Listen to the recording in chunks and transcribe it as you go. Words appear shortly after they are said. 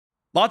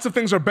Lots of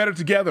things are better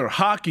together.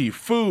 Hockey,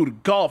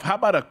 food, golf. How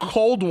about a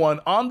cold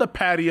one on the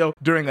patio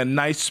during a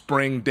nice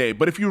spring day?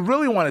 But if you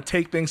really want to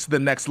take things to the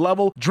next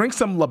level, drink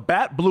some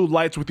Labatt Blue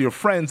Lights with your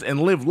friends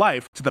and live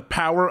life to the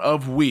power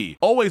of we.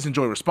 Always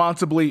enjoy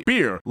responsibly.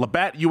 Beer,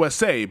 Labatt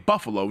USA,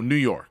 Buffalo, New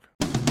York.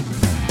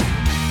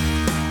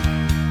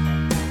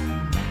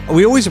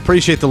 We always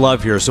appreciate the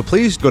love here, so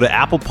please go to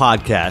Apple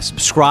Podcasts,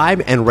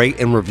 subscribe, and rate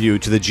and review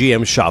to the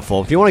GM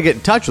Shuffle. If you want to get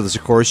in touch with us,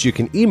 of course, you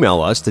can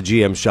email us,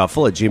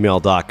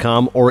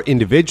 thegmshuffle@gmail.com, or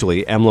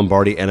individually, M.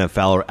 Lombardi,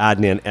 NFL, or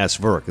Adnan S.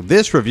 Verk.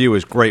 This review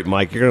is great,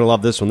 Mike. You're going to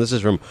love this one. This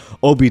is from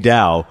Obi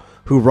Dow,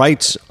 who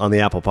writes on the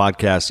Apple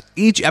Podcast,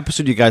 each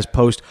episode you guys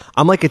post,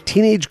 I'm like a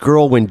teenage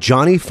girl when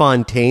Johnny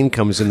Fontaine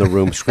comes in the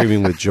room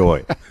screaming with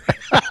joy.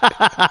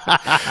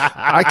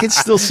 I can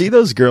still see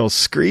those girls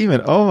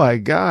screaming. Oh, my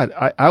God.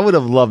 I would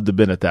have loved to have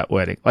been at that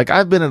wedding. Like,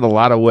 I've been at a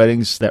lot of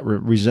weddings that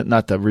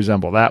not to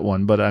resemble that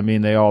one, but, I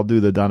mean, they all do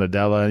the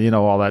Donadella,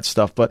 all that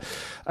stuff. But,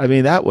 I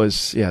mean, that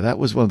was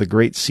one of the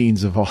great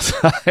scenes of all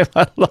time.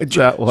 I love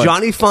that one.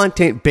 Johnny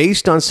Fontaine,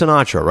 based on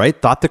Sinatra, right?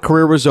 Thought the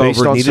career was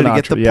over, needed to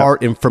get the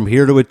part, and from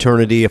here to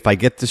eternity, if I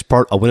get this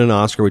part, I'll win an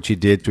Oscar, which he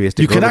did. So he has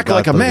to you can act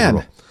like a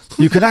man.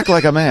 You can act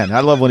like a man.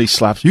 I love when he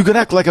slaps. You can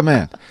act like a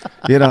man.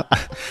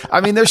 I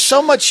mean, there's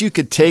so much you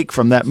could take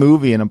from that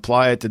movie and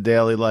apply it to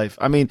daily life.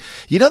 I mean,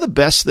 the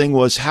best thing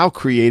was how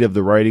creative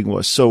the writing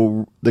was.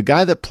 So the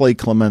guy that played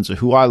Clemenza,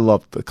 who I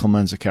love the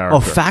Clemenza character. Oh,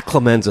 Fat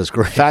Clemenza's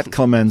great. Fat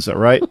Clemenza,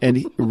 right?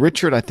 And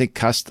Richard,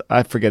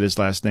 I forget his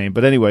last name.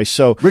 But anyway,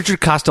 so. Richard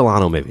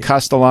Castellano, maybe.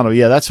 Castellano,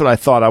 yeah, that's what I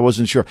thought. I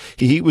wasn't sure.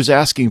 He was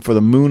asking for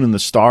the moon and the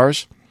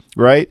stars,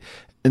 right?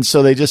 And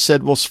so they just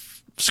said, well,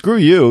 screw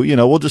you,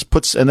 we'll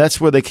just and that's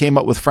where they came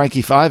up with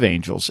Frankie Five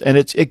Angels. And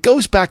it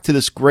goes back to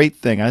this great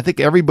thing. I think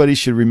everybody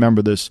should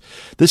remember this.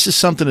 This is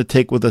something to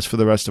take with us for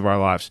the rest of our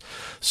lives.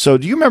 So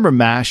do you remember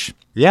MASH?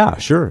 Yeah,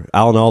 sure.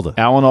 Alan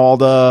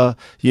Alda,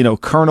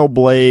 Colonel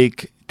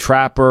Blake,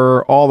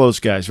 Trapper, all those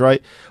guys,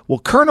 right? Well,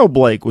 Colonel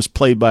Blake was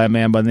played by a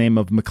man by the name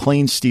of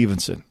McLean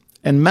Stevenson.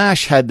 And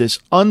MASH had this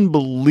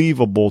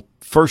unbelievable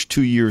first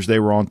 2 years they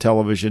were on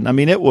television. I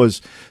mean, it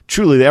was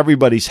truly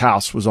everybody's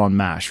house was on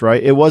MASH,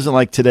 right? It wasn't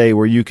like today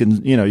where you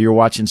can, you're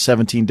watching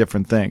 17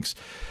 different things.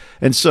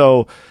 And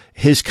so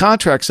his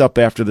contract's up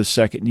after the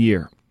second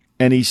year.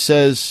 And he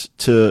says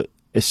to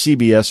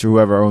CBS or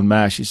whoever owned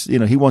MASH,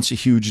 he wants a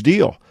huge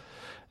deal.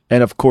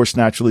 And of course,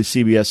 naturally,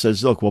 CBS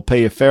says, look, we'll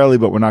pay you fairly,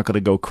 but we're not going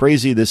to go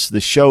crazy. The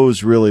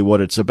show's really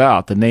what it's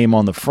about. The name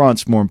on the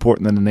front's more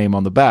important than the name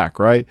on the back,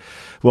 right?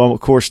 Well,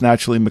 of course,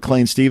 naturally,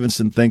 McLean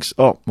Stevenson thinks,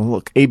 oh, well,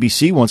 look,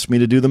 ABC wants me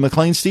to do the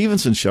McLean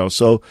Stevenson show.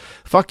 So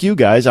fuck you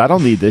guys. I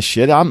don't need this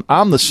shit.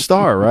 I'm the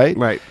star, right?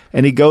 Right.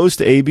 And he goes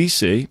to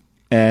ABC.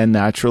 And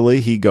naturally,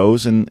 he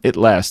goes, and it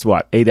lasts,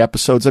 8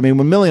 episodes? I mean,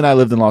 when Millie and I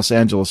lived in Los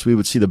Angeles, we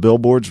would see the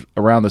billboards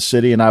around the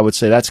city, and I would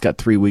say, that's got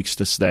 3 weeks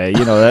to stay.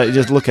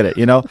 Just look at it,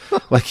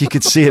 like you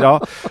could see it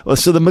all. Well,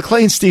 so the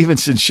McLean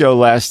Stevenson show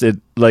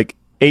lasted like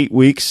 8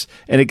 weeks,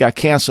 and it got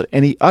canceled.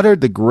 And he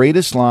uttered the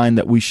greatest line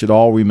that we should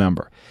all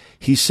remember.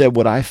 He said,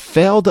 what I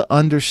failed to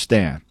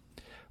understand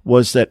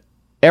was that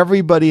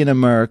everybody in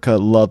America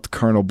loved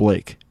Colonel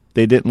Blake.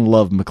 They didn't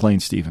love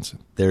McLean Stevenson.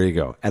 There you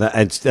go. And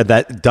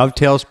that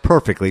dovetails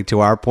perfectly to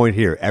our point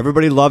here.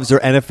 Everybody loves their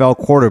NFL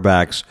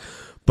quarterbacks,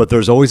 but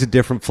there's always a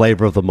different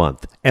flavor of the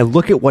month. And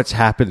look at what's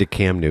happened to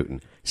Cam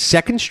Newton.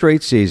 Second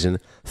straight season,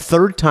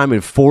 third time in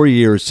 4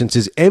 years since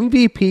his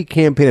MVP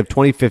campaign of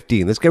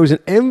 2015. This guy was an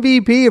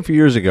MVP a few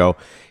years ago.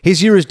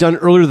 His year is done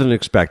earlier than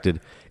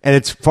expected, and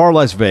it's far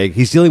less vague.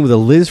 He's dealing with a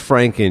Liz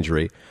Frank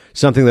injury,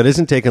 something that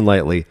isn't taken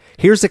lightly.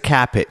 Here's the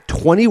cap hit,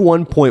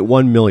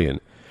 $21.1 million.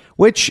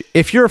 Which,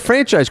 if you're a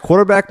franchise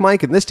quarterback,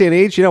 Mike, in this day and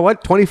age, you know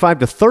what? 25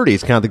 to 30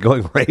 is kind of the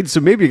going rate, so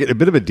maybe you get a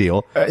bit of a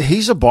deal.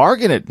 He's a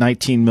bargain at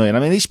 $19 million. I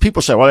mean, these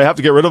people say, well, they have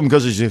to get rid of him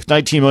because he's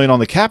 $19 million on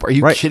the cap. Are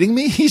you kidding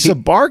me? He's a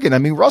bargain. I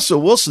mean, Russell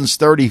Wilson's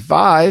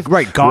 35.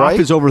 Right, Goff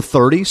is over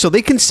 30, so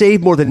they can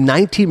save more than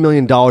 $19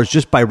 million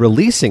just by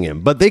releasing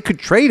him, but they could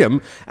trade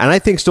him, and I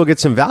think still get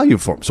some value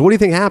for him. So what do you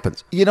think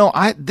happens?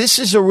 This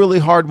is a really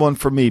hard one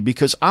for me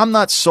because I'm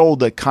not sold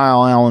that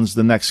Kyle Allen's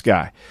the next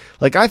guy.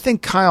 Like, I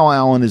think Kyle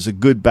Allen is a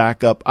good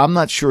backup. I'm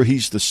not sure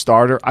he's the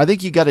starter. I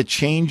think you got to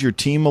change your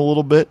team a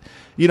little bit,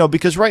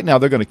 because right now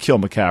they're going to kill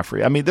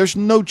McCaffrey. I mean, there's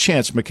no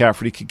chance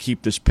McCaffrey can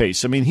keep this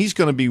pace. I mean, he's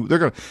got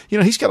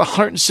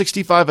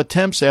 165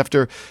 attempts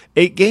after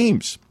 8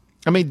 games.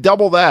 I mean,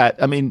 double that.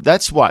 I mean,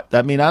 that's what?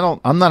 I mean,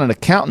 I'm not an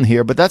accountant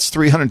here, but that's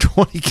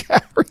 320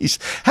 carries.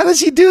 How does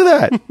he do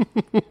that?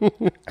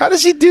 How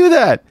does he do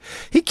that?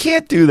 He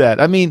can't do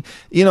that. I mean,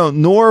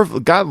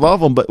 Norv, God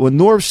love him, but when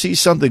Norv sees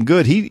something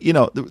good,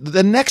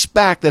 the next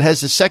back that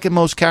has the second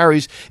most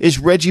carries is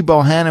Reggie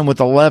Bohannon with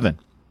 11.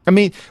 I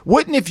mean,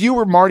 wouldn't if you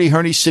were Marty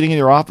Herney sitting in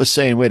your office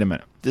saying, wait a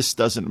minute, this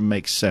doesn't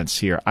make sense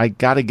here. I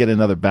got to get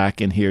another back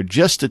in here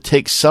just to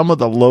take some of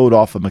the load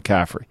off of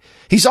McCaffrey.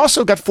 He's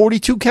also got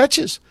 42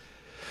 catches.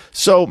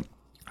 So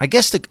I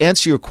guess the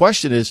answer to your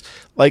question is,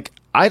 like,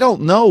 I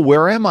don't know.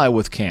 Where am I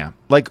with Cam?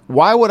 Like,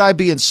 why would I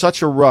be in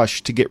such a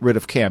rush to get rid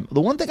of Cam?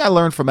 The one thing I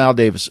learned from Al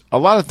Davis, a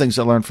lot of things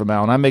I learned from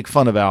Al, and I make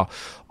fun of Al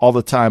all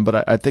the time,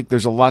 but I think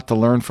there's a lot to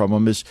learn from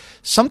him, is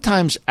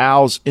sometimes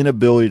Al's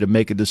inability to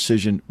make a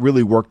decision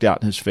really worked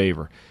out in his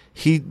favor.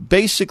 He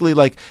basically,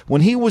 like,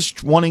 when he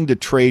was wanting to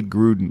trade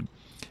Gruden,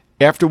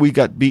 after we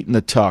got beaten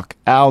the tuck,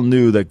 Al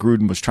knew that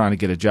Gruden was trying to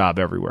get a job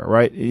everywhere,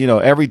 right?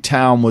 Every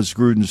town was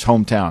Gruden's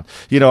hometown.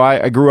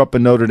 I grew up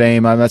in Notre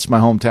Dame. That's my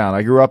hometown.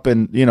 I grew up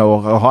in,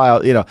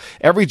 Ohio.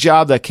 Every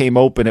job that came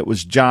open, it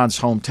was John's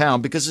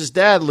hometown because his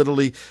dad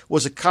literally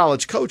was a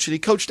college coach and he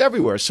coached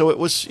everywhere. So it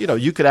was,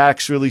 you could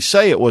actually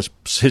say it was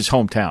his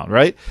hometown,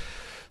 right?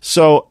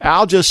 So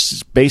Al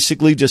just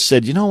basically just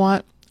said, you know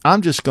what?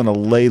 I'm just going to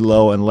lay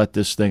low and let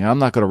this thing. I'm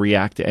not going to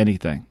react to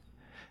anything.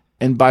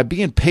 And by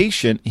being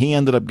patient, he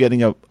ended up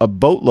getting a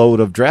boatload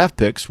of draft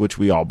picks, which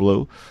we all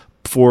blew,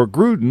 for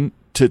Gruden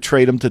to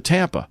trade him to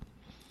Tampa.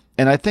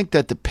 And I think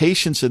that the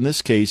patience in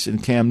this case in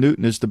Cam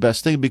Newton is the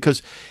best thing,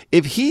 because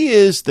if he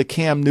is the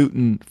Cam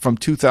Newton from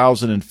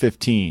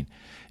 2015,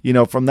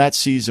 from that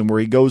season where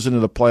he goes into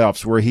the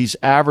playoffs, where he's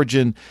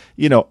averaging,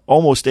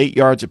 almost 8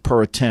 yards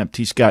per attempt,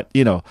 he's got,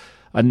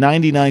 a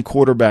 99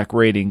 quarterback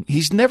rating.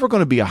 He's never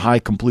going to be a high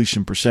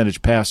completion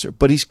percentage passer,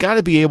 but he's got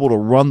to be able to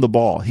run the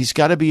ball. He's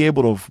got to be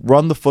able to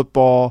run the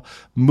football,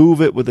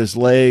 move it with his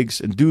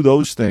legs, and do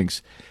those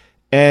things.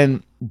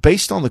 And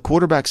based on the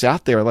quarterbacks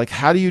out there, like,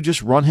 how do you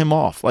just run him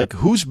off? Like,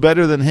 who's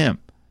better than him?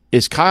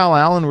 Is Kyle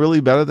Allen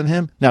really better than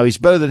him? Now, he's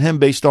better than him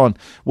based on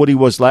what he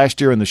was last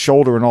year in the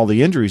shoulder and all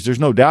the injuries. There's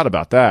no doubt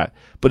about that.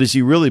 But is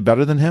he really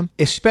better than him?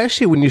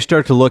 Especially when you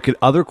start to look at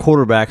other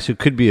quarterbacks who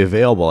could be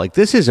available. Like,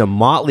 this is a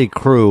motley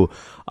crew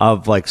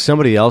of, like,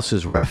 somebody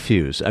else's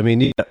refuse. I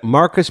mean, you got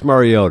Marcus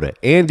Mariota,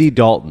 Andy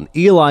Dalton,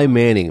 Eli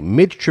Manning,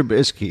 Mitch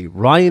Trubisky,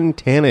 Ryan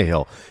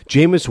Tannehill,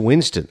 Jameis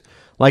Winston,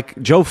 like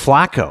Joe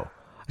Flacco.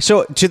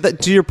 So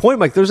to your point,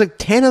 Mike, there's like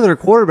 10 other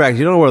quarterbacks.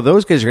 You don't know where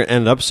those guys are going to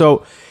end up.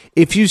 So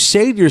if you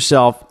say to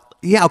yourself,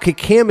 yeah, okay,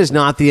 Cam is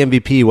not the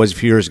MVP he was a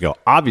few years ago,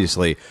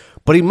 obviously,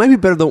 but he might be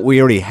better than what we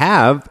already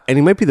have, and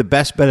he might be the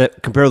best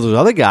bet compared to those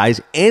other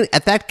guys. And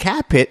at that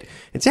cap hit,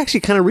 it's actually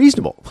kind of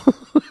reasonable,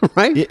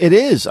 right? It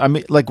is. I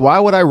mean, like, why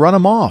would I run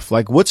him off?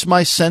 Like, what's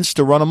my sense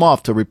to run him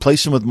off, to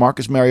replace him with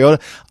Marcus Mariota?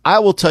 I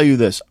will tell you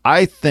this.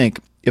 I think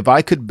if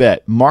I could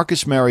bet,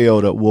 Marcus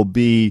Mariota will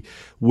be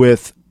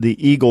with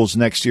the Eagles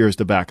next year as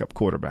the backup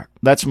quarterback.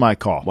 That's my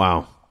call.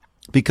 Wow.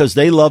 Because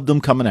they loved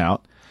him coming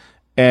out.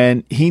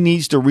 And he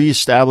needs to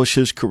reestablish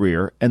his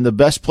career. And the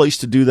best place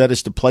to do that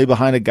is to play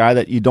behind a guy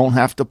that you don't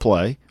have to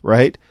play,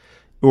 right?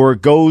 Or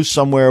goes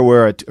somewhere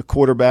where a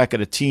quarterback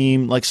at a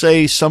team, like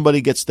say somebody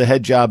gets the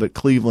head job at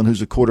Cleveland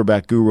who's a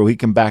quarterback guru, he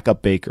can back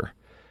up Baker,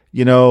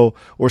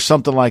 or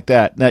something like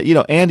that. Now,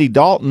 Andy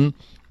Dalton,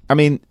 I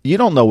mean, you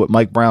don't know what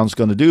Mike Brown's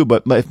going to do,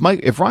 but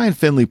if Ryan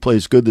Finley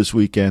plays good this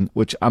weekend,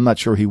 which I'm not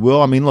sure he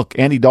will, I mean, look,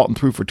 Andy Dalton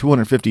threw for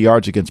 250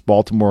 yards against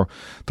Baltimore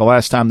the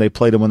last time they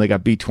played him when they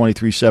got beat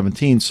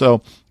 23-17.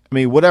 So, I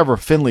mean, whatever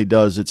Finley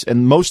does,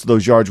 and most of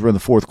those yards were in the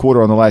fourth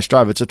quarter on the last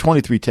drive. It's a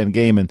 23-10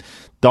 game, and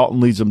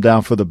Dalton leads them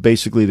down for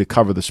basically to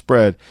cover the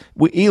spread.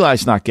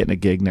 Eli's not getting a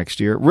gig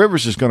next year.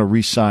 Rivers is going to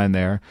re-sign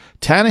there.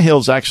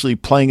 Tannehill's actually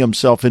playing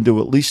himself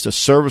into at least a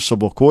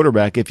serviceable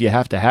quarterback if you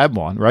have to have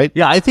one, right?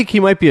 Yeah, I think he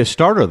might be a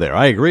starter there.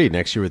 I agree,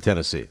 next year with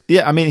Tennessee.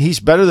 Yeah, I mean, he's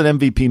better than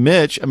MVP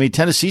Mitch. I mean,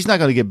 Tennessee's not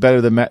going to get better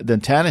than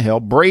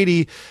Tannehill.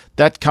 Brady,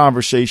 that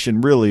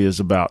conversation really is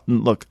about,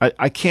 look,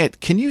 I can't,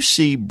 can you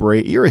see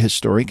Brady, you're a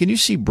historian, can you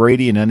see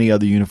Brady in any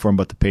other uniform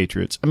but the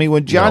Patriots? I mean,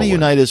 when Johnny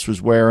Unitas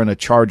was wearing a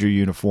Charger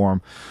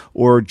uniform,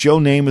 or Joe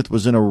Namath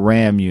was in a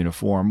Ram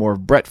uniform, or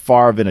Brett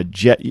Favre in a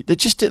Jet, it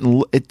just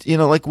didn't,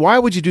 like, why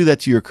would you do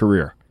that to your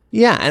career?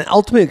 Yeah, and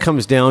ultimately it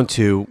comes down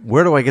to,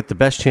 where do I get the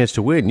best chance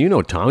to win?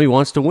 Tommy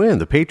wants to win.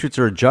 The Patriots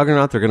are a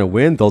juggernaut. They're going to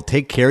win. They'll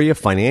take care of you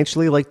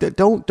financially. Like,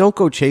 don't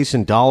go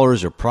chasing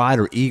dollars or pride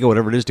or ego,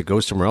 whatever it is, to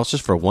go somewhere else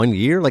just for 1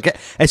 year. Like,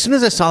 as soon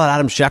as I saw that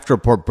Adam Schefter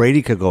report,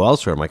 Brady could go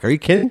elsewhere, I'm like, are you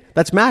kidding?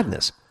 That's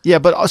madness. Yeah,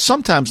 but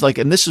sometimes, like,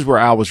 and this is where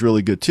Al was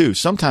really good too,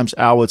 sometimes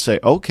Al would say,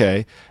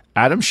 okay,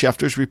 Adam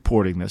Schefter's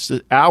reporting this.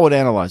 Al would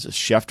analyze this.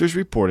 Schefter's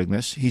reporting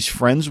this. He's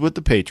friends with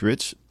the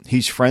Patriots.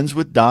 He's friends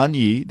with Don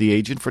Yee, the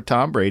agent for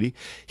Tom Brady.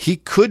 He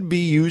could be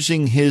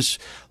using his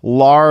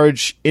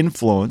large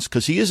influence,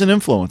 because he is an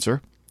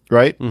influencer,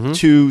 right,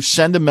 to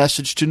send a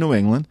message to New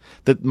England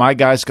that my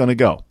guy's going to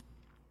go.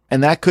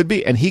 And that could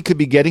be, and he could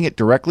be getting it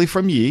directly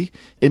from Yee.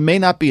 It may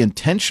not be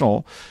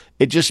intentional.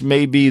 It just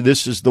may be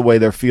this is the way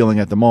they're feeling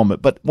at the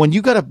moment. But when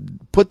you got to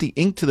put the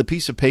ink to the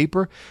piece of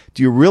paper,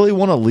 do you really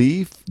want to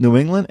leave New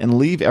England and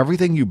leave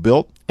everything you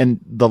built and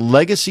the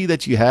legacy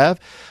that you have?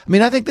 I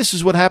mean, I think this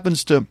is what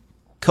happens to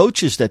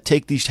coaches that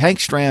take these. Hank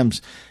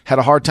Stram's had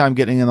a hard time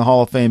getting in the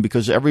Hall of Fame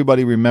because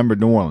everybody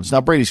remembered New Orleans.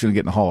 Now Brady's going to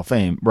get in the Hall of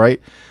Fame,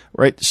 right?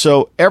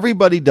 So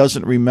everybody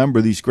doesn't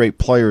remember these great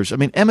players. I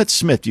mean, Emmitt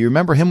Smith, do you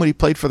remember him when he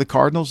played for the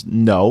Cardinals?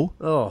 No.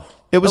 Oh.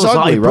 It was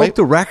ugly, He right? broke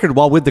the record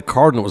while with the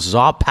Cardinals. It was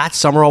all Pat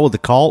Summerall with the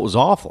call. It was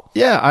awful.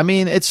 Yeah, I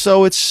mean, I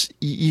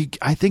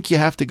think you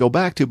have to go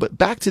back to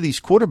these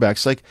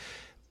quarterbacks, like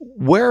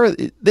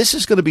this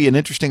is going to be an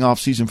interesting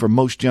offseason for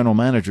most general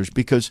managers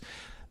because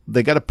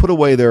they got to put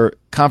away their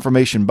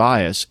confirmation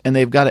bias and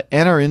they've got to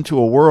enter into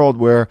a world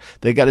where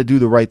they got to do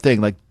the right thing.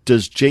 Like,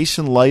 does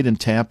Jason Light in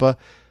Tampa,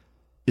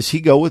 does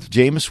he go with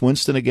Jameis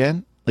Winston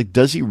again? Like,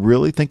 does he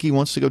really think he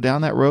wants to go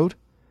down that road?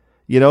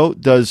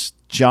 Does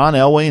John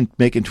Elway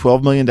making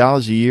 $12 million a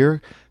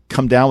year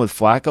come down with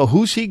Flacco?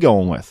 Who's he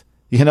going with?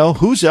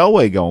 Who's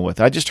Elway going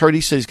with? I just heard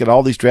he said he's got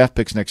all these draft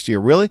picks next year.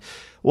 Really?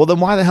 Well,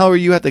 then why the hell are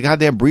you at the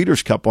goddamn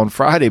Breeders' Cup on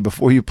Friday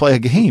before you play a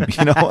game?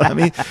 You know what I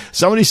mean?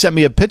 Somebody sent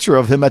me a picture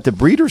of him at the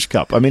Breeders'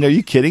 Cup. I mean, are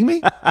you kidding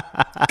me?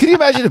 Can you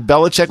imagine if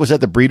Belichick was at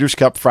the Breeders'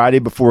 Cup Friday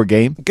before a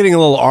game? Getting a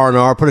little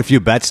R&R, put a few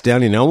bets down,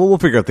 we'll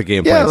figure out the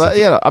game plan.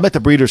 Yeah, I'm at the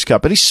Breeders'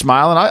 Cup, and he's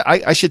smiling.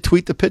 I should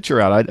tweet the picture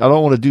out. I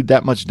don't want to do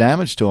that much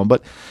damage to him.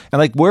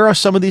 And where are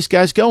some of these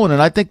guys going? And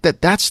I think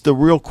that's the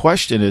real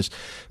question is,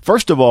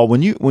 first of all,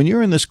 when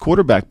you're in this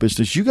quarterback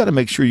business, you got to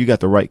make sure you got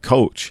the right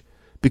coach.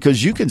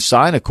 Because you can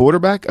sign a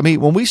quarterback. I mean,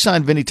 when we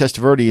signed Vinny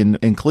Testaverde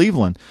in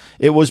Cleveland,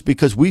 it was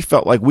because we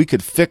felt like we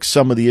could fix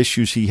some of the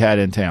issues he had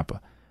in Tampa.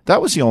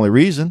 That was the only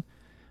reason.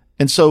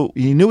 And so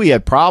you knew he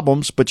had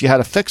problems, but you had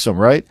to fix them,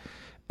 right?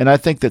 And I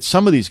think that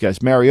some of these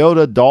guys,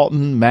 Mariota,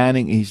 Dalton,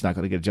 Manning, he's not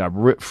going to get a job.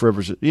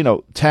 Rivers,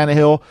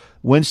 Tannehill,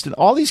 Winston,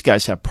 all these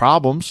guys have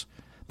problems.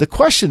 The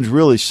question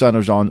really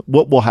centers on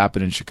what will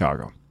happen in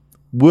Chicago.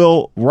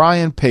 Will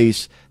Ryan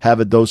Pace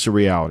have a dose of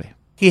reality?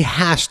 He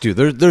has to.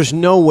 There's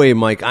no way,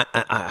 Mike.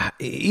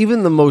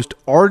 Even the most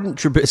ardent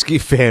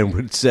Trubisky fan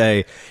would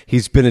say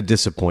he's been a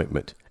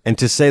disappointment. And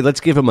to say,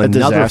 let's give him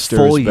another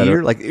full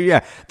year.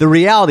 The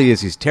reality is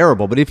he's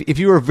terrible. But if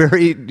you were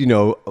very,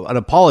 an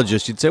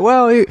apologist, you'd say,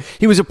 well,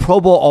 he was a Pro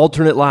Bowl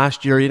alternate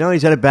last year.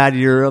 He's had a bad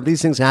year.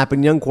 These things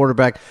happen, young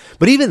quarterback.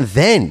 But even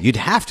then, you'd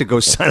have to go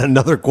sign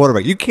another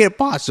quarterback. You can't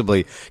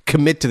possibly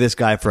commit to this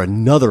guy for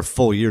another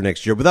full year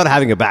next year without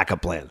having a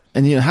backup plan.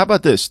 And how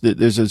about this?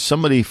 There's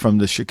somebody from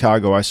the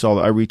Chicago, I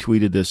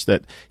retweeted this,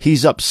 that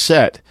he's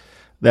upset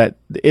that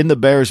in the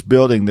Bears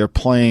building, they're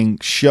playing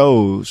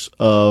shows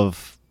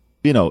of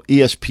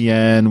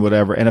ESPN,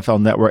 whatever,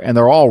 NFL Network, and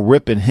they're all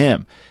ripping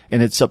him,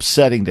 and it's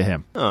upsetting to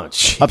him. Oh,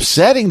 geez.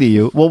 Upsetting to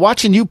you? Well,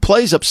 watching you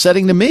play is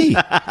upsetting to me.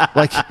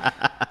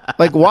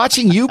 Like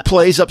watching you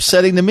play is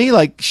upsetting to me.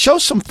 Like, show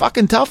some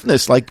fucking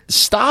toughness. Like,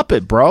 stop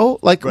it, bro.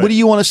 Like, right. What do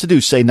you want us to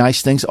do? Say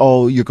nice things?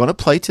 Oh, you're going to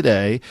play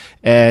today,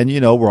 and,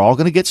 we're all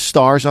going to get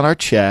stars on our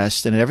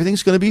chest, and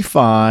everything's going to be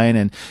fine,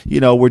 and,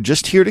 we're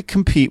just here to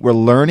compete. We're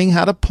learning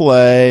how to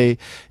play.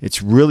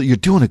 You're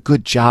doing a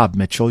good job,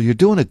 Mitchell. You're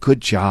doing a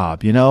good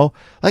job,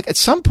 Like, at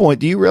some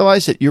point, do you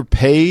realize that you're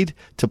paid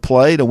to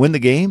play, to win the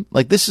game?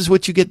 Like, this is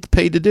what you get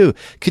paid to do.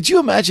 Could you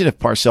imagine if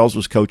Parcells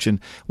was coaching?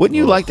 Wouldn't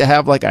you like to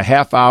have like a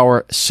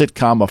half-hour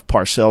sitcom of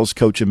Parcells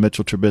coaching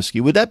Mitchell Trubisky?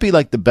 Would that be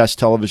like the best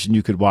television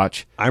you could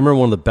watch? I remember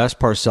one of the best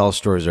Parcells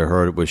stories I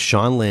heard was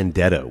Sean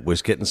Landeta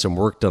was getting some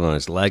work done on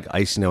his leg,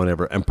 icing out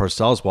whatever, and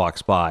Parcells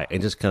walks by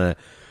and just kind of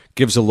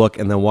gives a look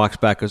and then walks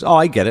back, goes, oh,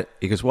 I get it.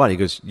 He goes, what? He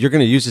goes, you're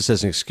going to use this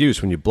as an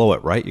excuse when you blow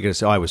it, right? You're going to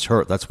say, oh, I was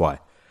hurt. That's why.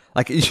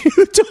 Like,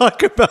 you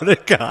talk about a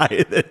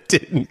guy that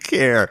didn't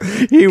care.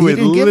 He would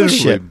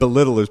literally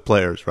belittle his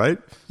players, right?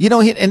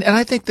 And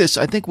I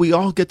think we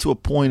all get to a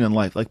point in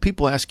life, like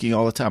people ask you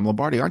all the time,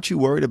 Lombardi, aren't you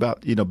worried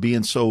about,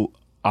 being so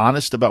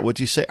honest about what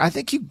you say? I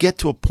think you get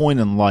to a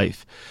point in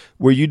life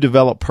where you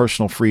develop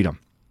personal freedom,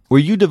 where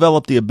you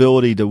develop the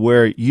ability to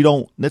where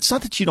it's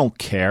not that you don't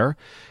care.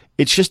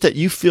 It's just that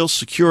you feel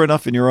secure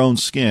enough in your own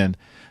skin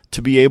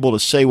to be able to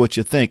say what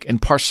you think.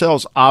 And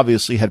Parcells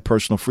obviously had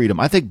personal freedom.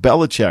 I think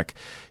Belichick,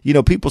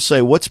 people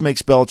say, what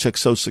makes Belichick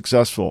so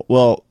successful?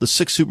 Well, the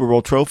 6 Super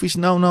Bowl trophies?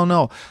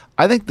 No.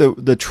 I think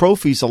the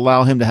trophies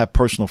allow him to have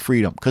personal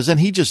freedom because then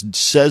he just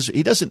says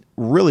he doesn't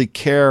really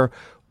care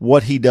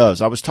what he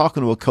does. I was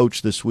talking to a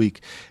coach this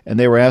week, and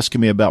they were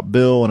asking me about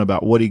Bill and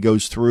about what he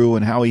goes through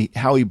and how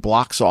he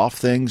blocks off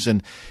things.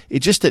 And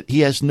it's just that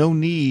he has no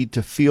need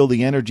to feel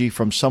the energy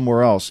from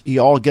somewhere else. He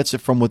all gets it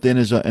from within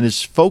and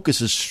his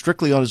focus is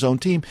strictly on his own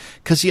team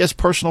because he has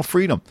personal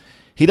freedom.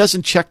 He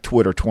doesn't check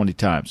Twitter 20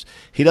 times.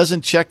 He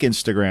doesn't check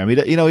Instagram.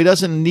 He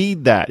doesn't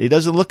need that. He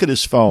doesn't look at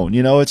his phone.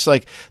 It's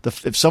like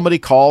if somebody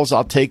calls,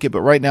 I'll take it.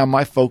 But right now,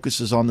 my focus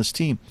is on this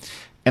team.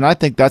 And I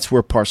think that's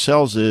where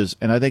Parcells is.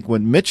 And I think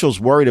when Mitchell's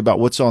worried about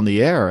what's on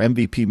the air,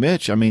 MVP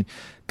Mitch, I mean,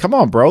 come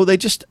on, bro.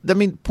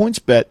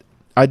 PointsBet,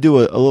 I do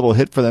a little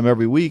hit for them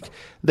every week.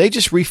 They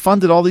just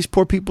refunded all these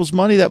poor people's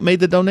money that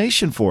made the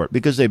donation for it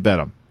because they bet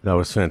them. That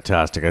was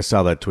fantastic. I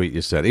saw that tweet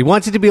you said. He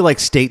wants it to be like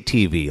state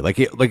TV,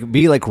 like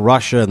be like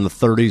Russia in the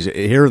 30s.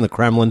 Here in the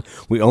Kremlin,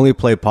 we only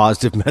play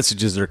positive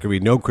messages. There can be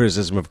no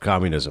criticism of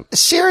communism.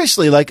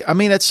 Seriously,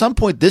 at some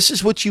point, this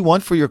is what you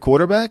want for your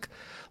quarterback?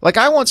 Like,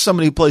 I want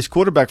somebody who plays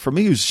quarterback for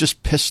me who's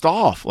just pissed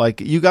off.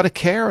 Like, you got to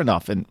care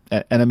enough. And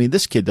I mean,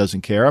 this kid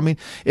doesn't care. I mean,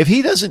 if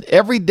he doesn't,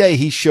 every day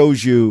he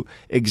shows you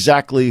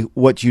exactly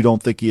what you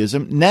don't think he is.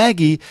 And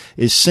Nagy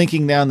is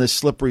sinking down this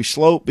slippery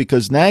slope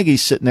because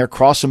Nagy's sitting there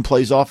crossing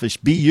plays off as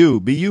be you,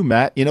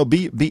 Matt. You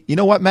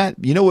know what, Matt?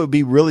 You know what would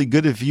be really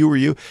good if you were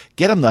you?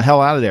 Get him the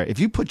hell out of there. If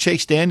you put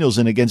Chase Daniels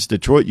in against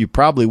Detroit, you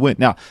probably win.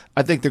 Now,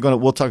 I think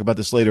we'll talk about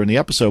this later in the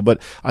episode, but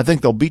I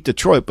think they'll beat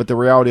Detroit. But the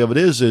reality of it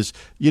is,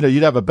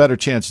 you'd have a better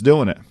chance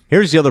doing it.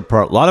 Here's the other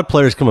part. A lot of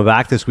players coming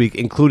back this week,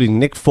 including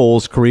Nick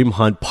Foles, Kareem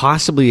Hunt,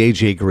 possibly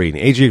A.J. Green.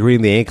 A.J.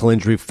 Green, the ankle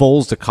injury,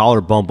 Foles, the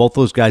collarbone, both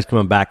those guys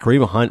coming back.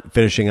 Kareem Hunt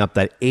finishing up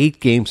that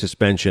 8-game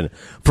suspension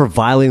for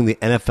violating the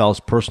NFL's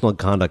personal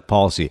conduct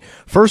policy.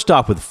 First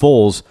off, with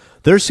Foles,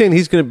 they're saying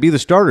he's going to be the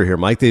starter here,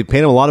 Mike. They paid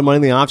him a lot of money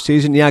in the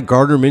offseason. Yeah,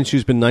 Gardner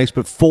Minshew's been nice,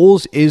 but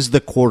Foles is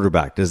the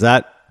quarterback. Does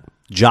that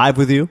jive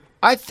with you?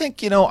 I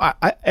think,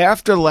 I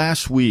after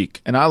last week,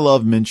 and I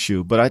love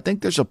Minshew, but I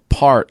think there's a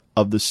part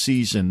of the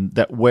season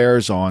that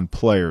wears on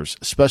players,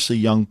 especially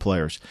young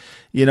players,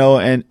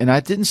 and I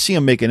didn't see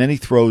him making any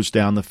throws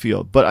down the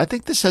field. But I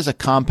think this has a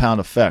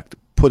compound effect,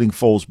 putting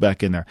Foles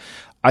back in there.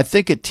 I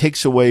think it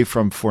takes away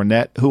from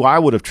Fournette, who I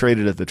would have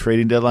traded at the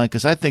trading deadline,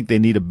 because I think they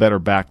need a better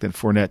back than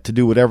Fournette to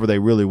do whatever they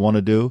really want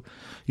to do.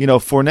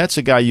 Fournette's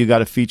a guy you got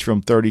to feature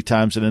him 30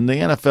 times, and in the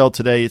NFL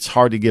today, it's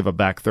hard to give a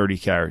back 30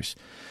 carries.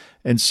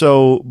 And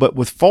so, but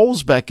with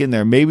Foles back in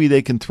there, maybe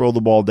they can throw the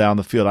ball down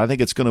the field. I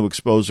think it's going to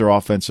expose their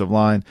offensive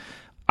line.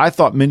 I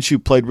thought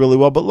Minshew played really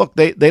well, but look,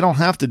 they don't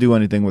have to do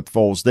anything with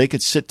Foles. They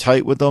could sit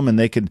tight with them and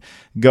they could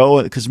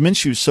go, because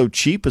Minshew's so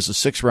cheap as a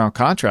 6-round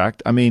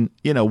contract. I mean,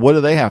 what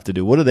do they have to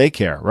do? What do they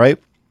care, right?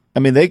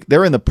 I mean,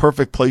 they're in the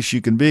perfect place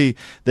you can be.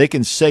 They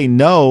can say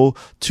no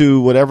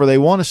to whatever they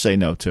want to say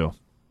no to.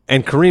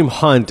 And Kareem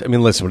Hunt, I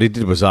mean, listen, what he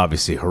did was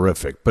obviously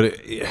horrific. But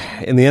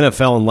in the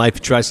NFL and life, he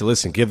tries to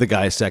listen, give the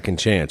guy a second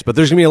chance. But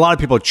there's going to be a lot of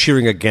people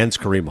cheering against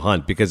Kareem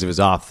Hunt because of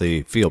his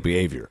off-the-field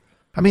behavior.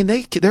 I mean,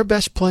 their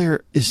best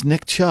player is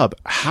Nick Chubb.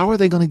 How are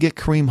they going to get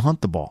Kareem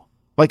Hunt the ball?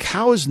 Like,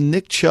 how is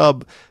Nick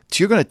Chubb –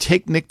 you're going to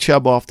take Nick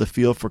Chubb off the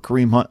field for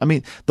Kareem Hunt? I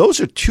mean, those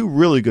are two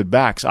really good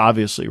backs,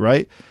 obviously,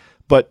 right?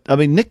 But, I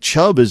mean, Nick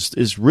Chubb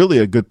is really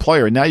a good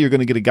player. And now you're going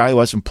to get a guy who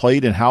hasn't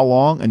played in how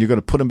long, and you're going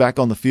to put him back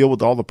on the field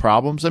with all the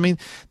problems. I mean,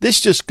 this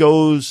just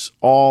goes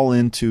all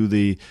into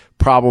the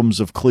problems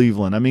of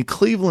Cleveland. I mean,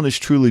 Cleveland is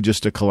truly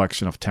just a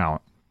collection of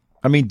talent.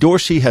 I mean,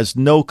 Dorsey has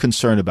no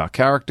concern about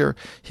character.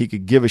 He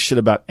could give a shit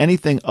about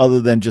anything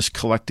other than just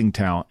collecting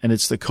talent. And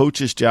it's the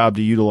coach's job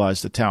to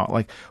utilize the talent.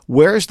 Like,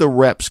 where's the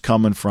reps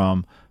coming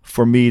from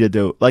for me to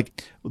do?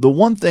 Like, the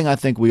one thing I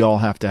think we all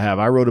have to have,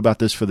 I wrote about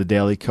this for the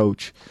Daily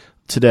Coach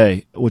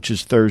today, which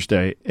is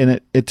Thursday,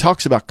 and it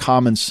talks about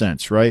common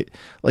sense, right?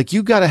 Like,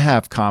 you got to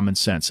have common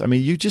sense. I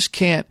mean, you just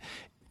can't.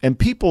 And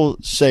people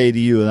say to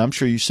you, and I'm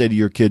sure you say to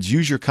your kids,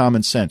 use your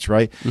common sense,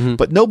 right? Mm-hmm.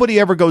 But nobody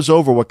ever goes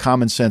over what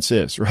common sense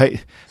is,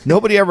 right?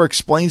 Nobody ever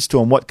explains to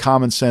them what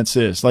common sense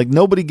is. Like,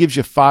 nobody gives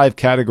you 5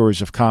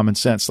 categories of common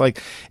sense. Like,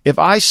 if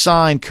I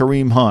sign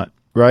Kareem Hunt,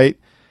 right,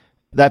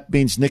 that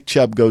means Nick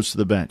Chubb goes to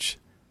the bench.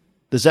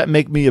 Does that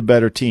make me a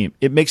better team?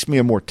 It makes me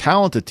a more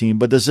talented team,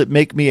 but does it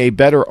make me a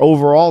better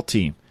overall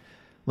team?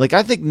 Like,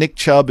 I think Nick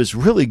Chubb is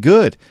really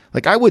good.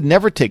 Like, I would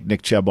never take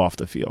Nick Chubb off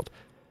the field.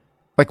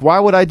 Like, why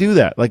would I do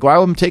that? Like, why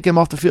would I take him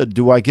off the field?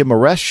 Do I give him a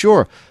rest?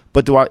 Sure.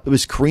 But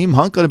was Kareem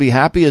Hunt going to be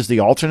happy as the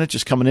alternate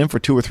just coming in for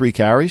 2 or 3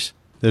 carries?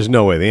 There's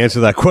no way. The answer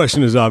to that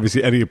question is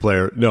obviously any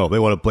player. No, they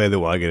want to play. They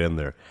want to get in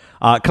there.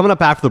 Coming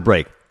up after the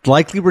break,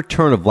 likely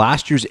return of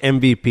last year's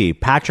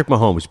MVP, Patrick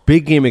Mahomes.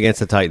 Big game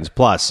against the Titans.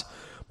 Plus,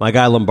 my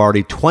guy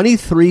Lombardi,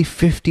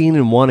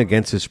 23-15-1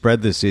 against the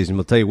spread this season.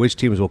 We'll tell you which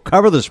teams will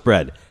cover the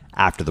spread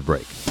after the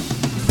break.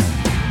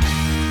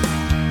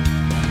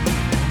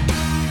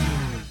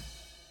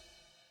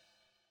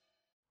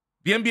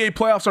 The NBA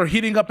playoffs are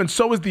heating up, and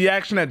so is the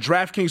action at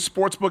DraftKings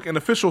Sportsbook, an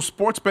official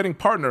sports betting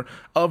partner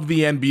of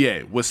the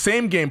NBA. With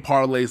same-game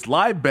parlays,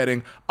 live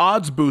betting,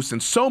 odds boosts,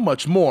 and so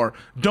much more,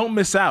 don't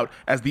miss out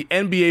as the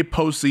NBA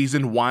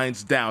postseason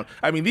winds down.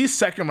 I mean, these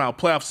second-round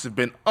playoffs have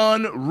been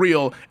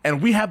unreal,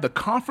 and we have the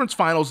conference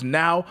finals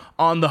now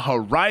on the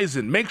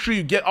horizon. Make sure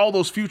you get all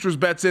those futures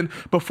bets in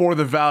before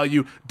the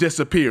value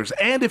disappears.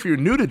 And if you're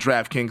new to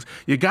DraftKings,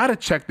 you got to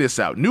check this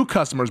out. New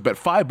customers bet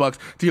 $5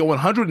 to get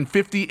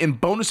 $150 in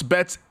bonus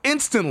bets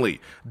instantly.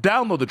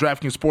 Download the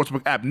DraftKings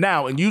Sportsbook app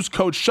now and use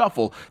code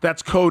SHUFFLE.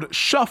 That's code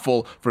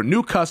SHUFFLE for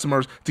new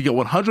customers to get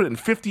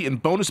 $150 in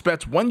bonus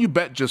bets when you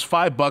bet just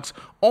 $5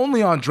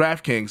 only on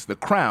DraftKings. The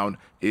crown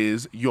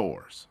is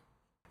yours.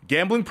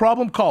 Gambling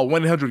problem? Call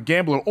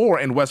 1-800-GAMBLER, or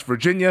in West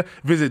Virginia,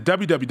 visit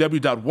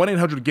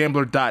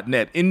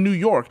www.1800gambler.net. In New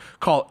York,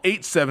 call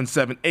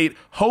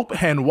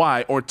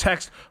 877-8-HOPE-NY or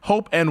text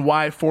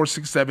HOPE-NY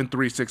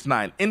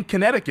 467-369. In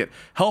Connecticut,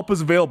 help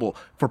is available.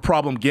 For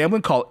problem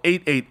gambling, call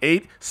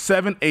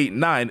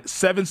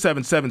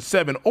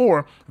 888-789-7777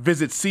 or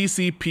visit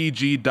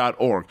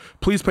ccpg.org.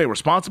 Please play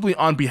responsibly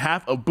on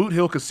behalf of Boot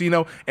Hill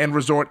Casino and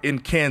Resort in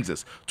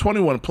Kansas.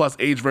 21 plus,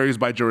 age varies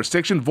by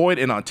jurisdiction, void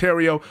in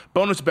Ontario.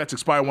 Bonus bets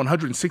expire expire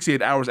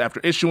 168 hours after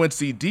issuance.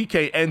 See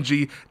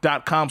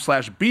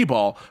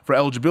dkng.com/bball for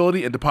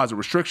eligibility and deposit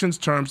restrictions,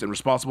 terms, and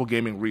responsible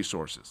gaming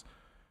resources.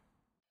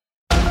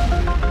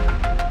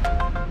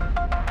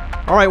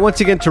 All right, once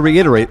again, to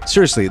reiterate,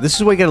 seriously, this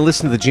is why you got to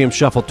listen to the GM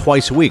Shuffle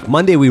twice a week.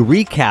 Monday, we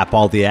recap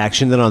all the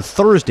action. Then on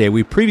Thursday,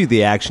 we preview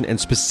the action. And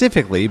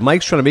specifically,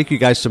 Mike's trying to make you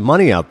guys some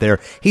money out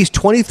there. He's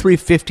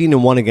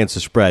 23-15-1 against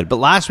the spread. But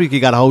last week, he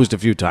got hosed a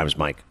few times,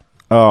 Mike.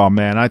 Oh,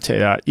 man, I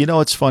tell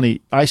you, it's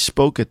funny. I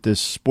spoke at this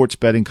sports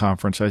betting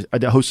conference. I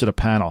hosted a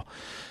panel.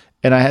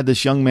 And I had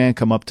this young man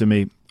come up to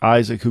me,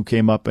 Isaac, who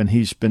came up, and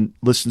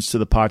listens to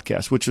the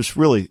podcast, which is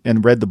really,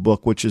 and read the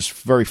book, which is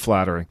very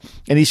flattering.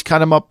 And he's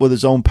come up with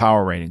his own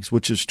power ratings,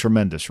 which is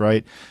tremendous,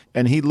 right?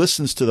 And he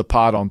listens to the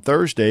pod on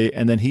Thursday,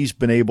 and then he's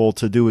been able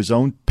to do his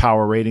own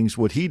power ratings.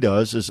 What he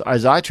does is,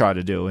 as I try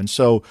to do. And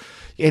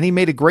he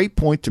made a great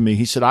point to me.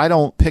 He said, I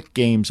don't pick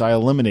games, I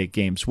eliminate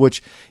games,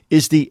 which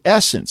is the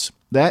essence.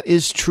 That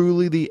is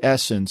truly the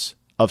essence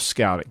of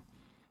scouting.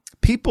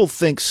 People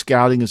think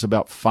scouting is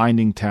about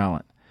finding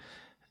talent.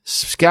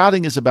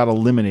 Scouting is about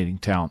eliminating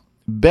talent.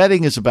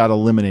 Betting is about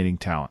eliminating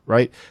talent,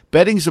 right?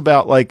 Betting is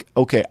about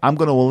okay, I'm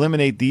going to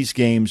eliminate these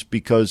games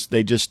because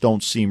they just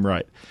don't seem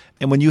right.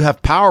 And when you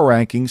have power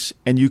rankings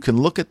and you can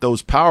look at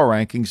those power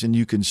rankings and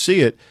you can see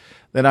it,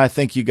 then I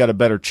think you got a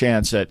better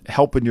chance at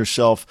helping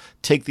yourself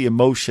take the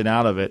emotion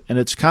out of it. And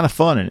it's kind of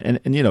fun. And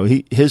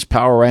his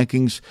power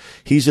rankings,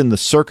 he's in the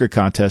Circa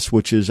contest,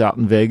 which is out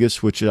in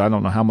Vegas, which I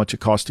don't know how much it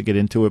costs to get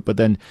into it. But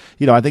then,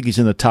 I think he's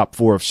in the top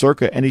 4 of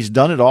Circa. And he's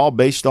done it all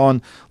based on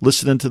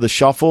listening to the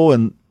shuffle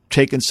and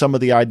taking some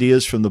of the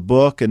ideas from the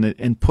book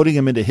and putting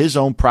them into his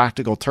own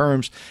practical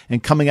terms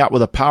and coming out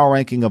with a power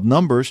ranking of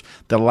numbers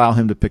that allow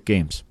him to pick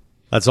games.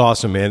 That's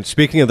awesome, man.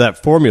 Speaking of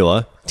that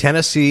formula,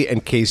 Tennessee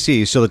and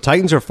KC. So the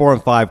Titans are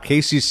 4-5,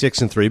 KC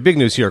 6-3. Big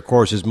news here, of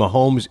course, is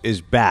Mahomes is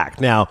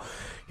back. Now,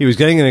 he was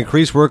getting an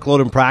increased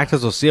workload in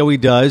practice. We'll see how he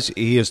does.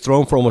 He has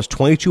thrown for almost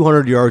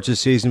 2,200 yards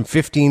this season,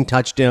 15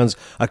 touchdowns,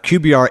 a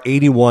QBR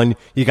 81.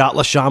 You got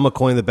LaShawn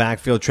McCoy in the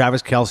backfield,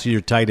 Travis Kelce, your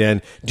tight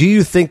end. Do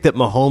you think that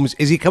Mahomes,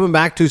 is he coming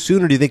back too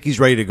soon, or do you think he's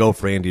ready to go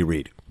for Andy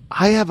Reid?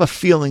 I have a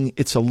feeling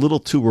it's a little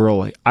too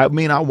early. I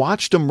mean, I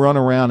watched him run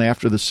around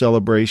after the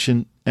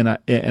celebration, and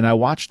I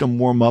watched him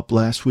warm up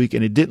last week,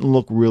 and it didn't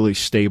look really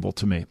stable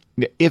to me.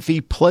 If he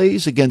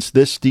plays against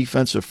this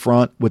defensive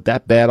front with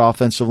that bad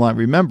offensive line,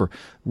 remember,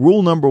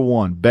 rule number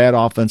 1, bad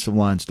offensive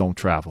lines don't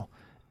travel.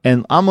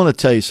 And I'm going to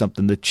tell you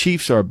something. The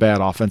Chiefs are a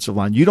bad offensive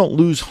line. You don't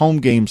lose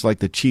home games like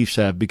the Chiefs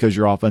have because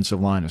your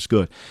offensive line is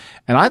good.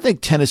 And I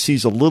think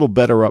Tennessee's a little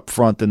better up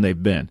front than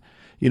they've been.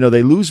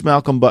 They lose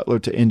Malcolm Butler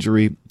to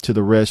injury to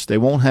the wrist. They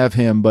won't have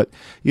him, but,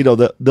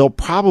 they'll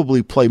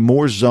probably play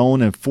more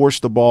zone and force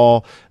the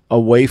ball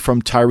away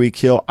from Tyreek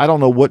Hill. I don't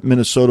know what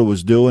Minnesota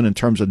was doing in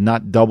terms of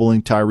not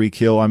doubling Tyreek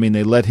Hill. I mean,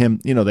 they let him,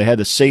 they had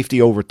a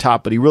safety over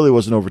top, but he really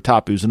wasn't over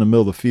top. He was in the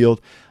middle of the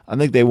field. I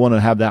think they want to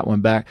have that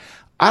one back.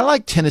 I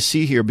like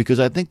Tennessee here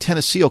because I think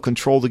Tennessee will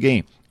control the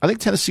game. I think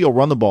Tennessee will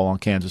run the ball on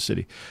Kansas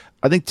City.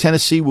 I think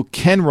Tennessee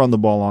can run the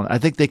ball on. I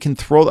think they can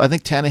throw. I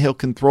think Tannehill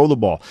can throw the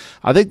ball.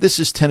 I think this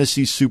is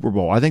Tennessee's Super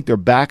Bowl. I think their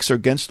backs are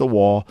against the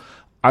wall.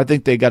 I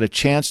think they got a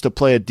chance to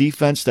play a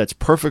defense that's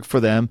perfect for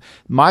them.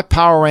 My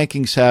power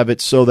rankings have it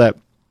so that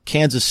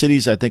Kansas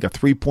City's, I think, a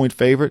 3-point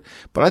favorite.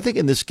 But I think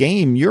in this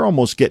game, you're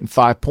almost getting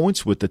 5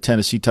 points with the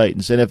Tennessee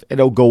Titans. And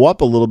it'll go up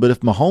a little bit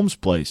if Mahomes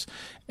plays.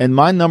 And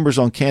my numbers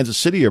on Kansas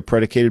City are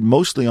predicated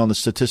mostly on the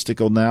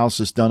statistical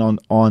analysis done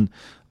on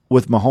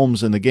with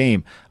Mahomes in the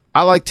game.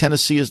 I like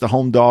Tennessee as the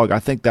home dog. I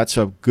think that's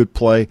a good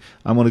play.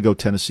 I'm going to go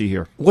Tennessee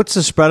here. What's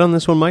the spread on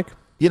this one, Mike?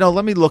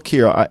 Let me look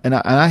here.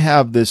 I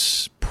have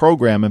this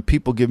program, and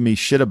people give me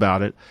shit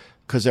about it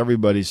because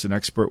everybody's an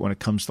expert when it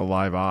comes to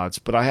live odds.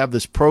 But I have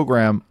this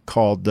program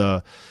called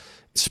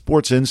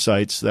Sports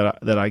Insights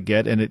that I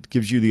get, and it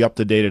gives you the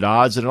up-to-date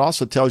odds, and it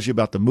also tells you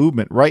about the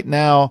movement. Right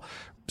now,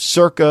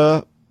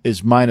 Circa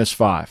is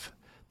 -5.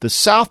 The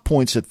South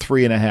Point's at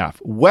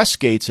 3.5.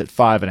 Westgate's at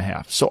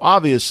 5.5. So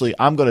obviously,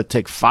 I'm going to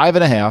take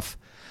 5.5.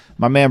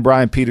 My man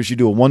Brian Peters, you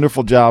do a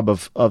wonderful job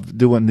of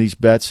doing these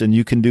bets, and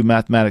you can do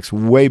mathematics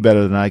way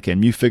better than I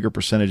can. You figure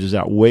percentages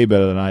out way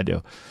better than I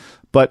do.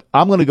 But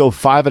I'm going to go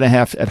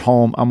 5.5 at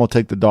home. I'm going to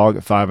take the dog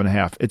at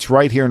 5.5. It's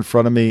right here in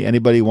front of me.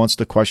 Anybody who wants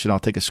the question, I'll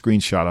take a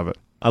screenshot of it.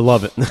 I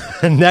love it.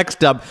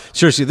 Next up,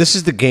 seriously, this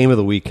is the game of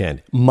the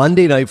weekend.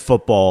 Monday Night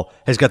Football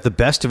has got the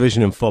best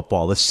division in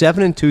football. The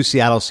 7-2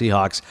 Seattle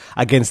Seahawks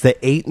against the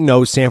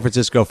 8-0 San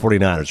Francisco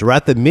 49ers. We're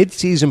at the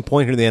midseason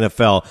point here in the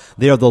NFL.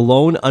 They are the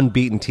lone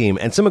unbeaten team,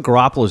 and some of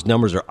Garoppolo's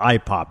numbers are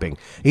eye-popping.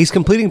 He's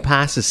completing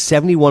passes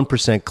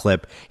 71%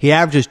 clip. He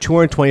averages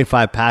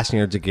 225 passing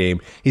yards a game.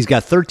 He's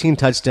got 13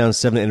 touchdowns,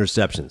 7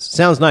 interceptions.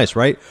 Sounds nice,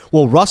 right?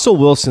 Well, Russell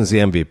Wilson's the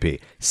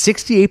MVP.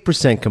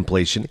 68%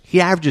 completion. He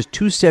averages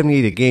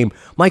 278 a game.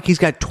 Mike, he's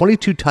got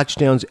 22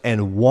 touchdowns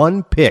and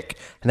 1 pick.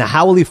 Now,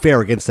 how will he fare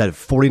against that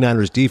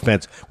 49ers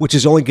defense, which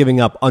is only giving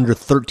up under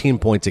 13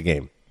 points a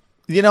game?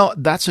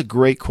 That's a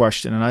great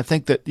question. And I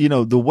think that,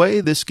 the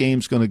way this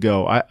game's going to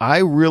go, I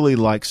really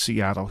like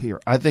Seattle here.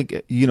 I think,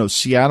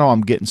 Seattle,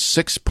 I'm getting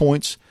 6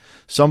 points.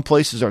 Some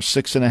places are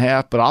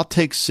 6.5, but I'll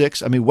take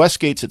 6. I mean,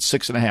 Westgate's at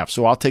 6.5,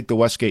 so I'll take the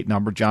Westgate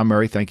number. John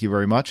Murray, thank you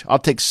very much. I'll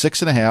take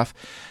 6.5.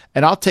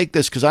 And I'll take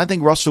this because I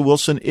think Russell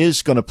Wilson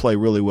is going to play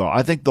really well.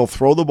 I think they'll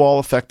throw the ball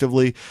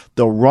effectively.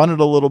 They'll run it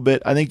a little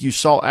bit. I think you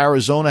saw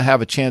Arizona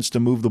have a chance to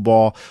move the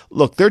ball.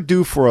 Look, they're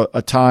due for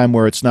a time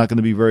where it's not going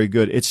to be very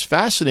good. It's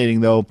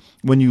fascinating, though,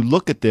 when you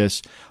look at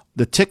this,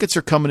 the tickets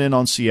are coming in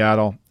on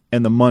Seattle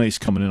and the money's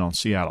coming in on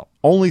Seattle.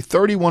 Only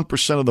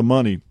 31% of the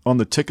money on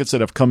the tickets that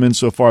have come in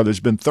so far.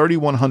 There's been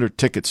 3,100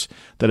 tickets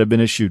that have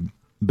been issued.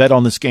 Bet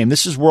on this game.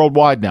 This is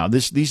worldwide now.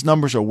 These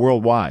numbers are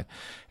worldwide.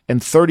 And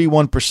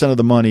 31% of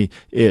the money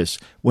is.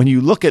 When you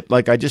look at,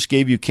 like I just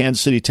gave you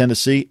Kansas City,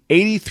 Tennessee,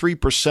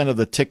 83% of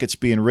the tickets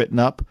being written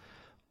up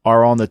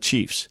are on the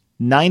Chiefs.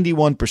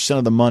 91%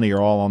 of the money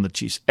are all on the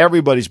Chiefs.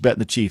 Everybody's betting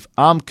the Chief.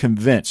 I'm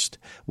convinced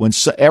when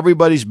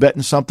everybody's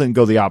betting something,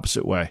 go the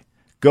opposite way.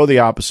 Go the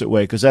opposite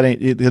way because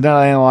they're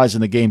not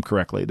analyzing the game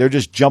correctly. They're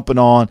just jumping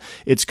on.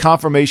 It's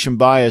confirmation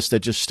bias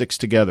that just sticks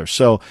together.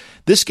 So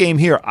this game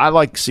here, I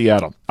like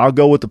Seattle. I'll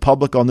go with the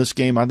public on this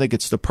game. I think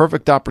it's the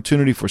perfect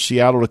opportunity for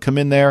Seattle to come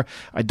in there.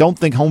 I don't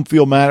think home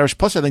field matters.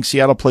 Plus, I think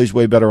Seattle plays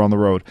way better on the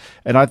road.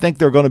 And I think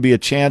there's going to be a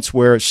chance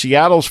where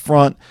Seattle's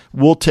front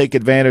will take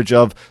advantage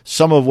of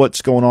some of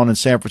what's going on in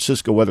San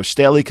Francisco. Whether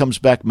Staley comes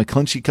back,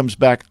 McClinchy comes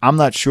back, I'm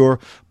not sure.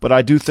 But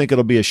I do think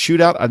it'll be a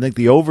shootout. I think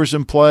the over's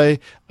in play.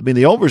 I mean,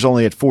 the over's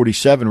only at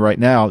 47 right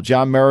now.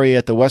 John Murray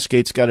at the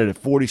Westgate's got it at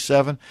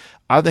 47.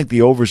 I think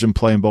the over's in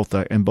play in both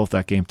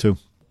that game, too.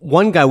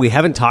 One guy we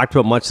haven't talked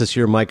about much this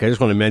year, Mike, I just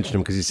want to mention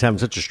him because he's having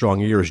such a strong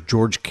year, is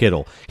George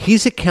Kittle.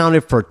 He's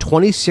accounted for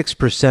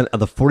 26% of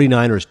the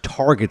 49ers'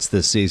 targets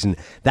this season.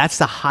 That's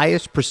the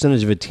highest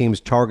percentage of a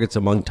team's targets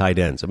among tight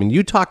ends. I mean,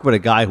 you talk about a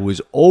guy who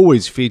is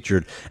always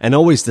featured and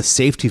always the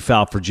safety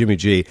valve for Jimmy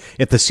G.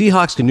 If the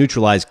Seahawks can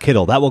neutralize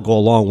Kittle, that will go a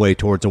long way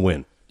towards a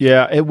win.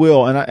 Yeah, it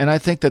will, and I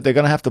think that they're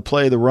going to have to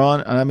play the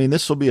run. And I mean,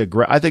 this will be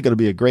I think it'll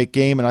be a great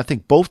game, and I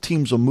think both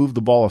teams will move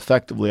the ball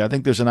effectively. I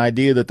think there's an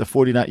idea that the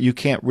 49ers, you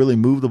can't really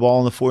move the ball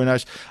in the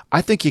 49ers.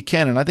 I think you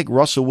can, and I think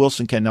Russell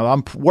Wilson can. Now,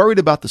 I'm worried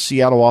about the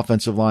Seattle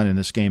offensive line in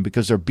this game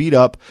because they're beat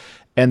up,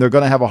 and they're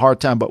going to have a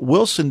hard time. But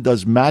Wilson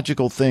does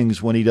magical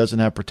things when he doesn't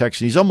have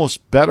protection. He's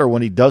almost better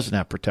when he doesn't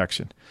have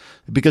protection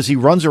because he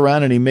runs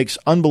around and he makes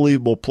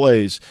unbelievable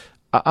plays.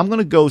 I'm going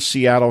to go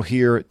Seattle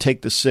here,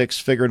 take the 6,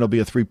 figure it'll be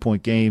a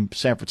 3-point game.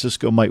 San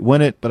Francisco might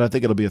win it, but I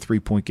think it'll be a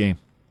 3-point game.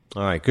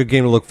 All right, good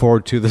game to look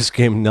forward to. This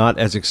game not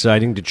as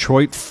exciting.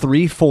 Detroit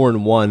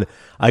 3-4-1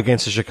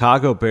 against the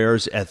Chicago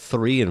Bears at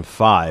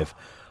 3-5.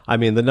 I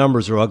mean, the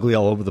numbers are ugly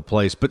all over the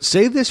place. But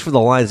say this for the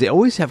Lions, they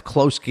always have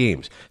close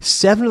games.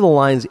 7 of the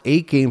Lions'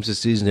 8 games this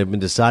season have been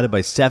decided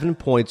by 7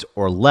 points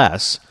or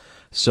less.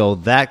 So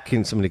that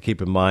can something to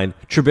keep in mind.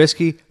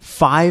 Trubisky,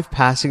 5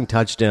 passing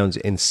touchdowns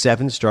in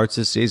 7 starts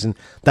this season.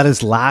 That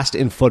is last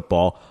in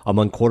football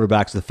among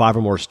quarterbacks with 5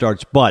 or more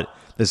starts. But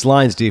this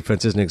Lions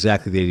defense isn't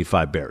exactly the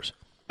 85 Bears.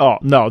 Oh,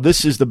 no,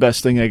 this is the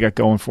best thing they got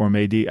going for him,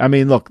 AD. I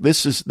mean, look,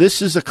 this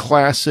is a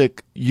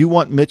classic. You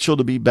want Mitchell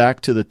to be back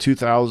to the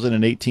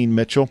 2018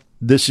 Mitchell?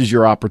 This is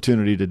your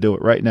opportunity to do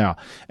it right now.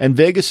 And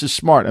Vegas is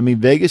smart. I mean,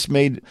 Vegas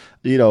made,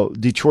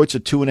 Detroit's a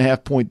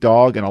 2.5-point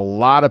dog, and a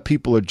lot of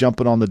people are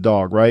jumping on the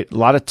dog, right? A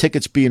lot of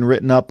tickets being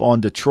written up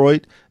on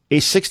Detroit.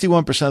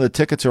 61% of the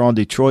tickets are on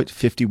Detroit,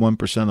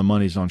 51% of the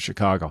money's on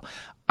Chicago.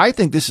 I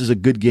think this is a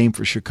good game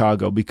for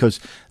Chicago because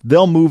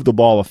they'll move the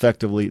ball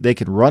effectively. They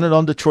can run it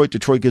on Detroit.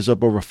 Detroit gives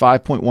up over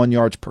 5.1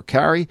 yards per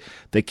carry.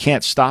 They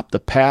can't stop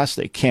the pass.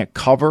 They can't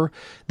cover.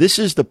 This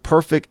is the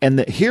perfect,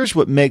 and here's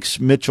what makes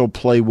Mitchell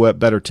play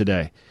better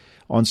today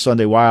on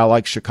Sunday, why I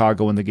like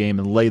Chicago in the game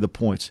and lay the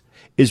points,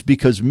 is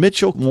because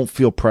Mitchell won't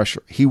feel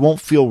pressure. He won't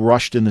feel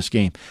rushed in this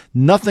game.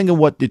 Nothing in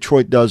what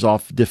Detroit does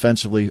off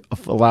defensively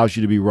allows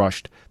you to be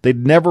rushed. They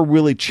never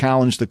really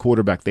challenge the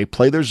quarterback. They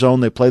play their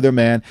zone. They play their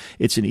man.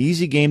 It's an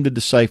easy game to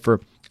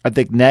decipher. I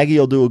think Nagy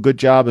will do a good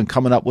job in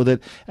coming up with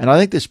it. And I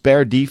think this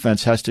Bear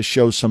defense has to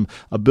show some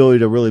ability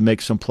to really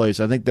make some plays.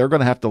 I think they're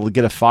going to have to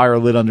get a fire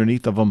lit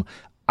underneath of them.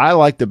 I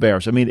like the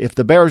Bears. I mean, if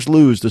the Bears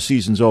lose, the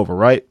season's over,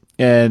 right?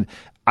 And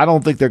I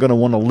don't think they're going to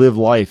want to live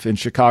life in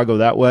Chicago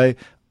that way.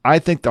 I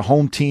think the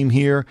home team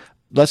here,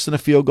 less than a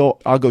field goal,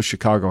 I'll go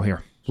Chicago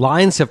here.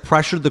 Lions have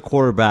pressured the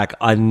quarterback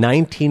on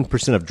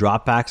 19% of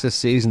dropbacks this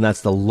season.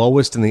 That's the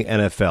lowest in the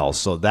NFL.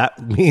 So that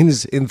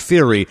means, in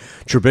theory,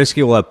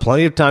 Trubisky will have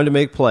plenty of time to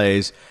make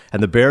plays,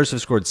 and the Bears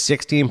have scored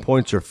 16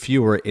 points or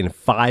fewer in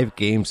 5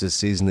 games this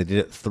season. They did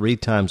it 3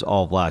 times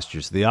all of last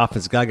year. So the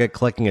offense got to get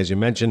clicking. As you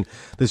mentioned,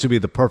 this would be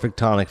the perfect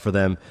tonic for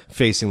them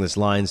facing this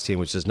Lions team,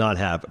 which does not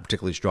have a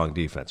particularly strong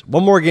defense.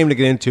 One more game to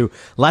get into.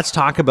 Let's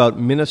talk about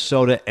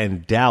Minnesota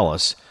and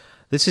Dallas.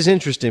 This is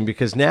interesting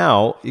because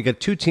now you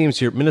got 2 teams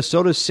here.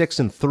 Minnesota's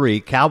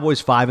 6-3,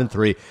 Cowboys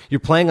 5-3. You're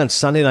playing on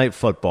Sunday Night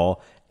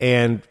Football,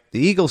 and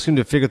the Eagles seem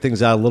to figure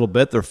things out a little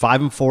bit. They're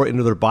 5-4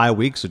 into their bye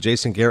week, so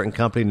Jason Garrett and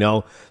company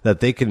know that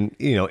they can,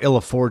 ill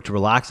afford to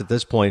relax at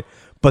this point.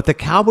 But the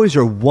Cowboys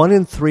are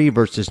 1-3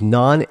 versus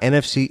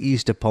non-NFC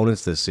East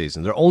opponents this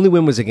season. Their only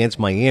win was against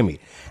Miami,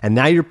 and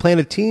now you're playing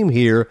a team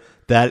here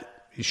that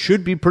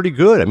should be pretty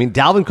good. I mean,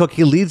 Dalvin Cook,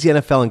 he leads the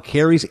NFL in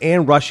carries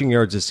and rushing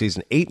yards this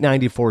season,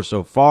 894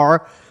 so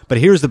far. But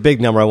here's the big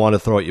number I want to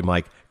throw at you,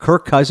 Mike.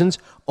 Kirk Cousins,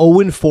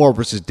 0-4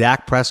 versus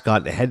Dak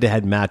Prescott in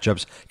head-to-head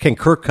matchups. Can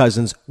Kirk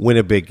Cousins win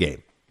a big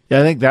game? Yeah,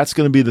 I think that's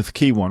going to be the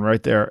key one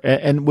right there.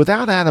 And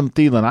without Adam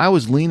Thielen, I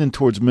was leaning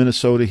towards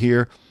Minnesota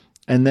here,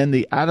 and then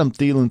the Adam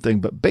Thielen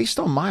thing. But based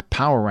on my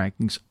power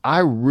rankings, I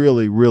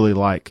really, really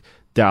like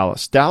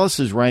Dallas.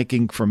 Dallas's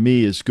ranking for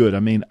me is good.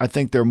 I mean, I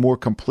think they're more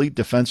complete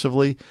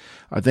defensively.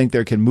 I think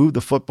they can move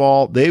the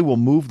football. They will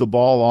move the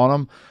ball on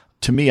them.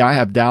 To me, I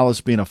have Dallas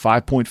being a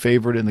 5-point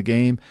favorite in the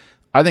game.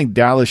 I think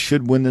Dallas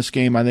should win this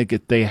game. I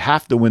think they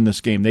have to win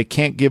this game. They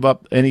can't give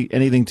up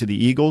anything to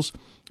the Eagles.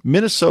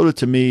 Minnesota,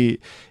 to me,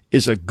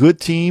 is a good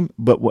team,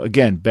 but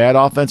again, bad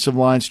offensive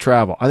lines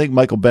travel. I think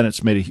Michael Bennett's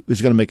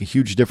is going to make a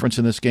huge difference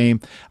in this game.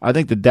 I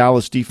think the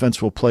Dallas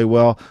defense will play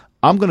well.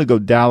 I'm going to go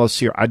Dallas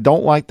here. I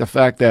don't like the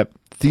fact that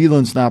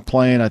Thielen's not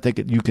playing. I think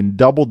you can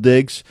double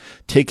Diggs,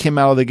 take him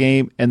out of the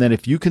game, and then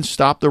if you can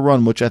stop the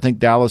run, which I think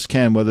Dallas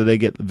can, whether they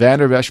get Van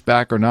Der Esch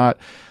back or not,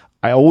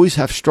 I always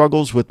have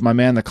struggles with my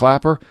man, the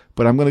Clapper,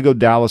 but I'm going to go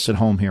Dallas at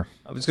home here.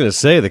 I was going to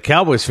say, the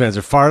Cowboys fans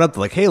are fired up.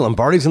 They're like, hey,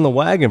 Lombardi's in the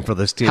wagon for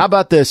this team. How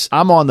about this?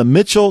 I'm on the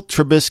Mitchell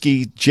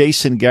Trubisky,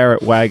 Jason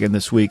Garrett wagon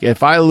this week.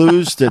 If I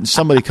lose, then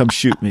somebody come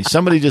shoot me.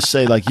 Somebody just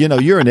say, like,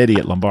 you're an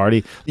idiot,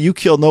 Lombardi. You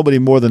killed nobody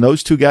more than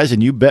those two guys,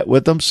 and you bet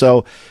with them.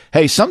 So,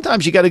 hey,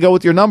 sometimes you got to go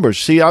with your numbers.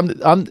 See,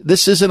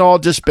 this isn't all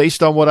just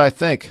based on what I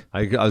think.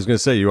 I was going to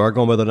say, you are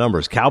going by the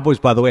numbers. Cowboys,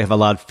 by the way, have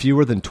allowed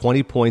fewer than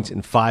 20 points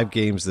in 5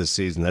 games this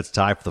season. That's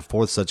tied for the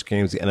 4th such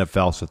games in the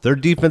NFL. So if their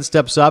defense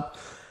steps up,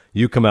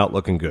 you come out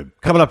looking good.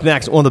 Coming up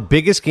next, one of the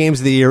biggest games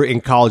of the year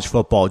in college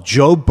football,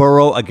 Joe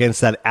Burrow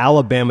against that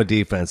Alabama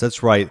defense.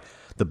 That's right,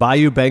 the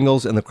Bayou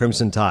Bengals and the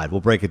Crimson Tide.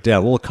 We'll break it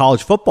down. A little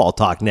college football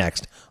talk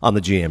next on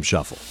the GM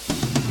Shuffle.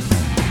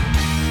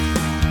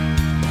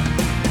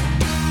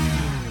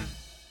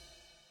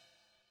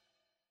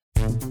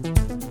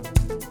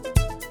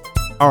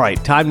 All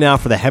right, time now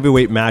for the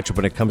heavyweight matchup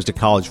when it comes to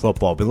college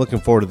football. Been looking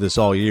forward to this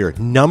all year.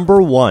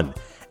 Number 1.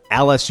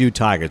 LSU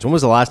Tigers. When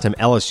was the last time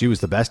LSU was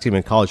the best team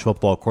in college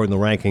football according to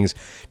the rankings?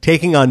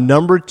 Taking on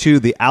number 2,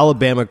 the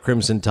Alabama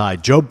Crimson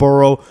Tide. Joe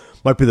Burrow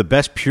might be the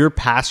best pure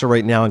passer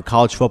right now in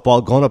college football,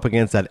 going up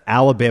against that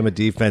Alabama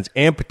defense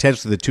and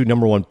potentially the 2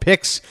 number 1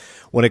 picks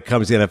when it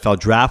comes to the NFL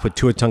draft with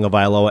Tua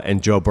Tagovailoa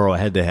and Joe Burrow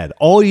head-to-head.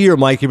 All year,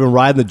 Mike, you've been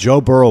riding the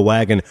Joe Burrow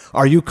wagon.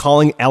 Are you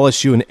calling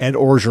LSU and Ed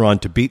Orgeron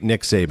to beat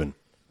Nick Saban?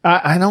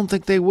 I don't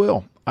think they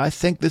will. I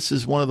think this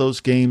is one of those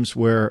games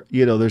where,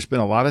 there's been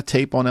a lot of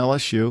tape on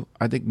LSU.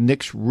 I think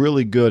Nick's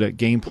really good at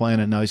game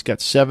planning. Now he's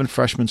got 7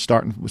 freshmen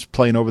was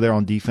playing over there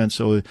on defense,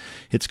 so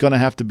it's going to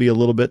have to be a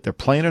little bit. They're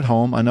playing at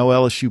home. I know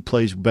LSU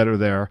plays better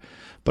there,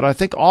 but I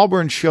think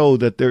Auburn showed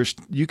that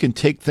you can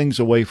take things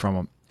away from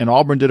them, and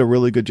Auburn did a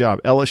really good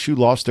job. LSU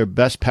lost their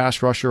best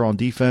pass rusher on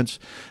defense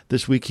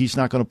this week. He's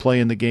not going to play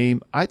in the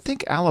game. I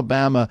think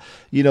Alabama,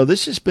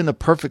 this has been the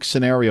perfect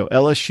scenario.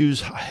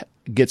 LSU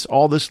gets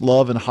all this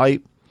love and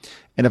hype.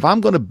 And if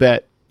I'm going to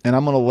bet and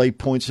I'm going to lay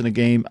points in a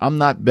game, I'm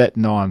not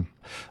betting on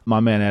my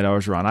man Ed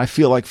Orgeron. I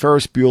feel like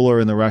Ferris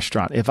Bueller in the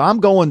restaurant. If I'm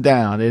going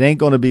down, it ain't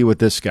going to be with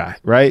this guy,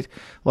 right?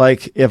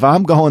 Like, if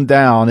I'm going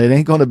down, it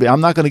ain't going to be,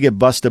 I'm not going to get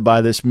busted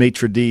by this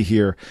maitre d'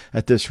 here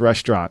at this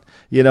restaurant,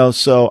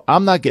 so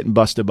I'm not getting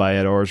busted by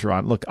Ed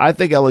Orgeron. Look, I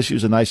think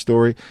LSU's a nice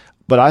story,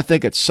 but I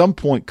think at some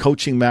point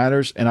coaching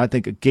matters, and I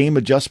think game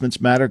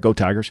adjustments matter. Go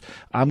Tigers.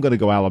 I'm going to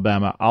go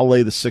Alabama. I'll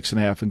lay the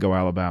 6.5 and go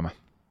Alabama.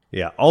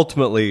 Yeah,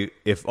 ultimately,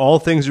 if all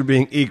things are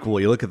being equal,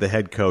 you look at the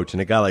head coach,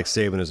 and a guy like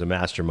Saban is a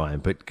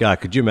mastermind. But,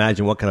 God, could you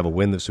imagine what kind of a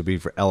win this would be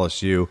for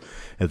LSU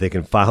if they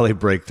can finally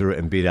break through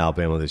and beat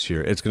Alabama this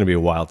year? It's going to be a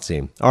wild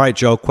team. All right,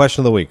 Joe,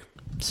 question of the week.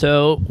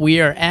 So we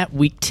are at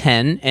week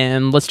 10,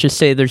 and let's just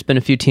say there's been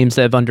a few teams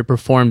that have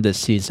underperformed this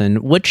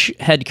season. Which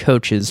head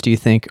coaches do you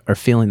think are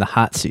feeling the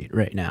hot seat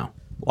right now?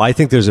 Well, I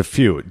think there's a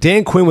few.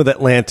 Dan Quinn with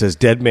Atlanta's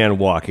dead man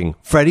walking.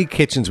 Freddie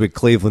Kitchens with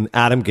Cleveland.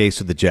 Adam Gase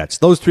with the Jets.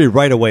 Those 3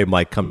 right away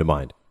might come to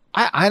mind.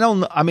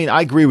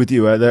 I agree with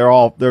you.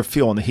 They're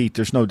feeling the heat.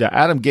 There's no doubt.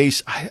 Adam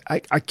Gase,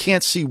 I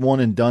can't see one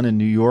and done in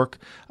New York.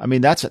 I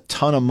mean, that's a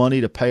ton of money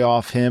to pay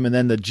off him. And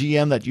then the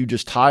GM that you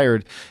just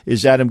hired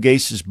is Adam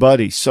Gase's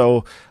buddy.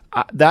 So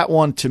that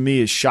one to me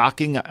is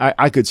shocking.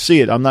 I could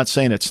see it. I'm not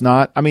saying it's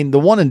not. I mean, the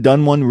one and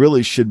done one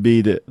really should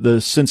be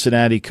the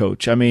Cincinnati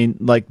coach. I mean,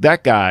 like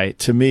that guy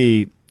to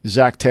me,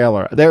 Zach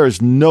Taylor, there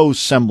is no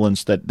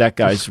semblance that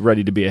guy's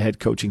ready to be a head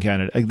coaching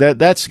candidate.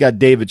 That's got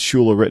David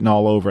Shula written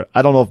all over it.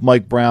 I don't know if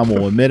Mike Brown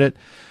will admit it.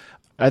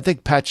 I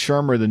think Pat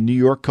Shurmur, the New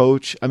York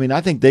coach,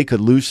 I think they could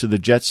lose to the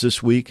Jets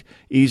this week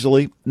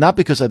easily. Not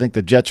because I think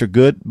the Jets are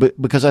good,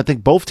 but because I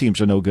think both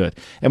teams are no good.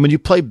 And when you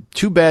play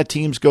 2 bad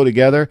teams go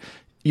together,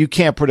 you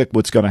can't predict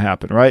what's going to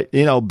happen, right?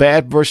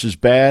 Bad versus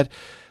bad.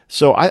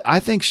 So I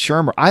think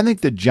Shurmur, I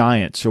think the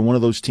Giants are one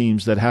of those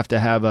teams that have to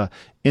have a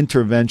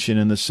intervention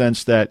in the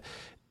sense that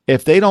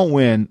if they don't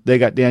win, they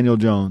got Daniel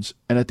Jones.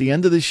 And at the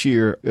end of this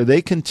year, are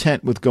they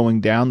content with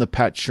going down the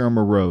Pat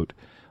Shurmur road?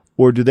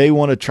 Or do they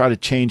want to try to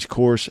change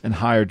course and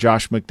hire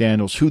Josh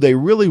McDaniels, who they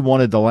really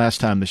wanted the last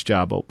time this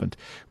job opened,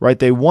 right?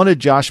 They wanted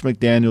Josh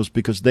McDaniels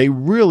because they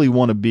really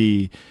want to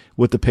be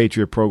with the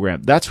Patriot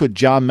program. That's what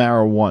John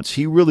Mara wants.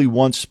 He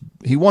wants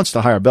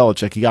to hire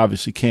Belichick. He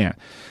obviously can't.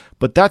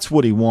 But that's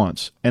what he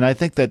wants. And I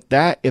think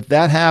that if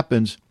that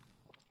happens,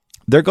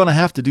 they're going to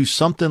have to do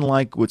something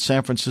like what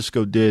San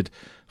Francisco did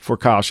for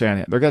Kyle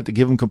Shanahan. They're going to have to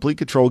give him complete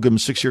control, give him a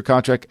 6-year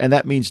contract, and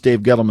that means Dave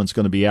Gettleman's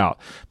going to be out.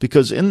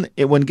 Because when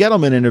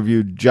Gettleman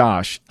interviewed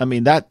Josh, I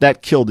mean,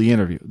 that killed the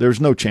interview.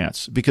 There's no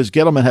chance because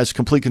Gettleman has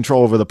complete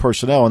control over the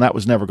personnel, and that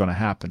was never going to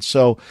happen.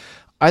 So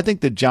I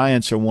think the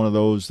Giants are one of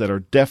those that are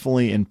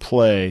definitely in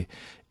play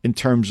in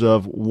terms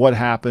of what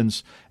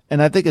happens.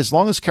 And I think as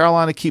long as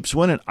Carolina keeps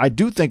winning, I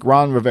do think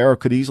Ron Rivera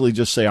could easily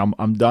just say,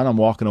 I'm done, I'm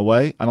walking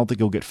away. I don't think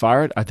he'll get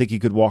fired. I think he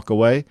could walk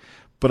away.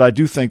 But I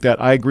do think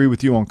that I agree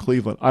with you on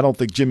Cleveland. I don't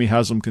think Jimmy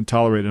Haslam can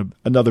tolerate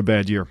another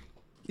bad year.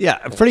 Yeah,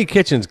 Freddie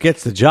Kitchens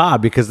gets the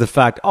job because the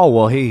fact,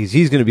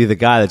 he's going to be the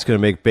guy that's going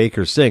to make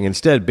Baker sing.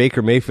 Instead,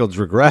 Baker Mayfield's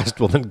regressed.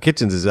 Well, then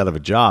Kitchens is out of a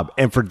job.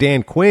 And for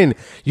Dan Quinn,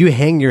 you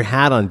hang your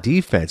hat on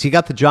defense. He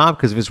got the job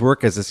because of his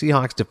work as the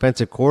Seahawks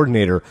defensive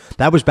coordinator.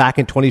 That was back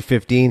in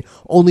 2015.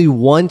 Only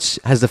once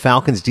has the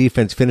Falcons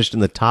defense finished in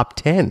the top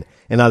 10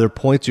 in either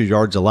points or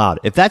yards allowed.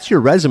 If that's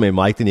your resume,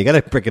 Mike, then you got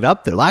to pick it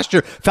up there. Last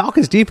year,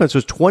 Falcons defense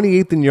was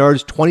 28th in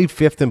yards,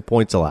 25th in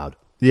points allowed.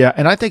 Yeah,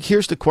 and I think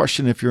here's the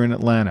question if you're in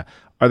Atlanta.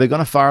 Are they going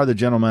to fire the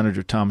general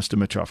manager, Thomas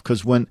Dimitroff?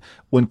 Because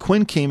when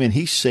Quinn came in,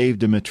 he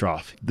saved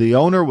Dimitroff. The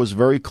owner was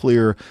very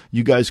clear,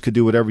 you guys could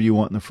do whatever you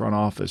want in the front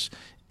office.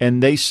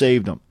 And they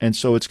saved him. And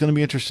so it's going to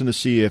be interesting to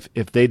see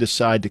if they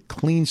decide to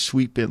clean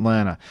sweep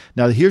Atlanta.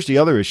 Now, here's the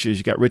other issue.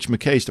 You got Rich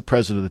McKay, he's the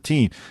president of the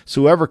team.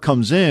 So whoever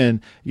comes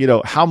in,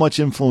 how much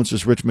influence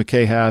does Rich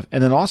McKay have?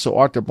 And then also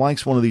Arthur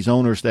Blank's one of these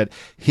owners that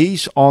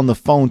he's on the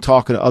phone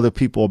talking to other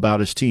people about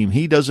his team.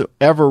 He doesn't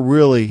ever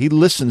really, he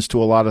listens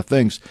to a lot of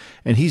things.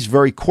 And he's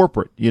very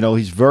corporate.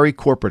 He's very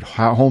corporate,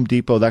 Home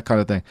Depot, that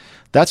kind of thing.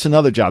 That's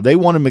another job. They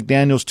wanted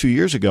McDaniels 2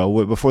 years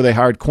ago before they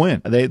hired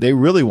Quinn. They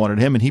really wanted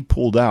him, and he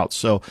pulled out.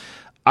 So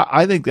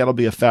I think that'll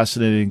be a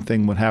fascinating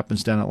thing what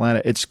happens down in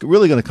Atlanta. It's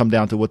really going to come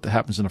down to what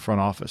happens in the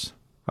front office.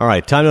 All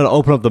right, time to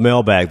open up the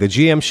mailbag. The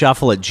GM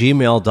Shuffle at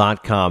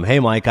gmail.com. Hey,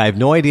 Mike, I have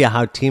no idea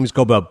how teams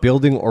go about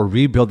building or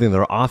rebuilding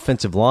their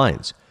offensive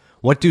lines.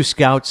 What do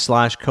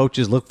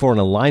scouts/coaches look for in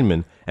a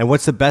lineman, and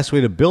what's the best way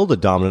to build a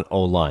dominant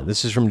O-line?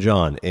 This is from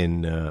John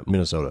in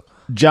Minnesota.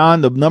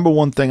 John, the number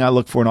one thing I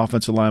look for in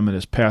offensive lineman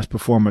is past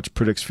performance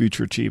predicts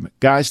future achievement.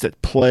 Guys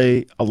that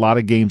play a lot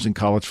of games in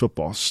college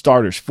football.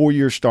 Starters,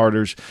 4-year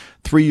starters,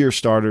 3-year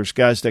starters,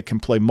 guys that can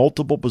play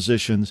multiple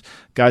positions,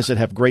 guys that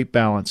have great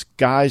balance,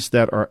 guys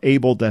that are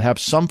able to have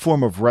some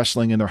form of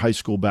wrestling in their high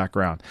school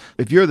background.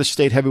 If you're the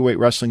state heavyweight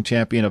wrestling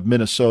champion of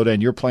Minnesota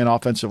and you're playing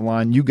offensive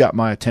line, you got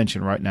my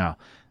attention right now.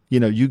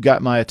 You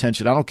got my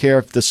attention. I don't care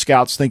if the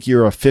scouts think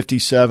you're a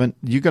 57.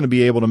 You're going to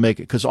be able to make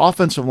it because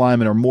offensive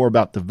linemen are more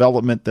about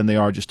development than they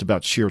are just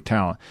about sheer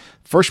talent.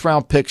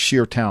 First-round picks,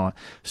 sheer talent.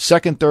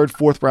 Second, third,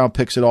 fourth-round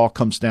picks, it all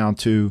comes down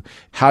to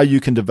how you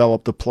can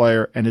develop the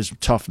player and his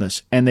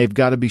toughness, and they've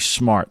got to be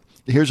smart.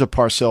 Here's a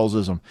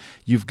Parcellsism.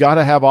 You've got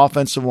to have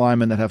offensive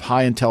linemen that have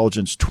high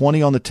intelligence,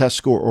 20 on the test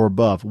score or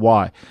above.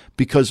 Why?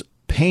 Because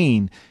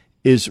pain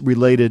is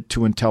related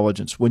to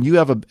intelligence. When you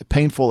have a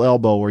painful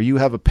elbow or you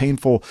have a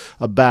painful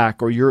back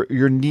or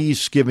your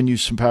knees giving you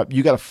some power,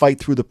 you got to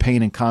fight through the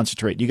pain and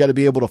concentrate. You got to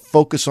be able to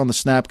focus on the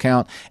snap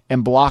count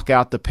and block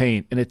out the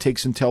pain, and it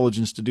takes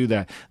intelligence to do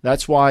that.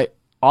 That's why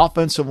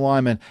offensive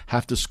linemen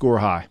have to score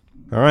high.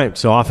 All right,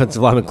 so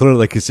offensive linemen, clearly,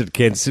 like you said,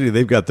 Kansas City,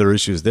 they've got their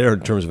issues there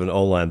in terms of an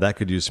O-line. That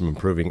could use some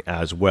improving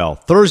as well.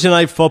 Thursday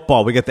Night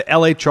Football, we got the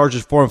L.A.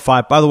 Chargers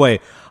 4-5. By the way,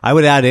 I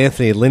would add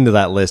Anthony Lynn to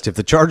that list. If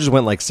the Chargers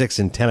went like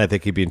 6-10, I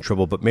think he'd be in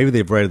trouble, but maybe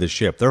they've righted the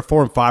ship. They're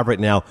 4-5 right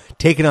now,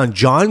 taking on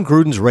John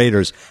Gruden's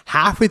Raiders.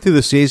 Halfway through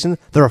the season,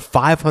 they're a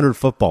 500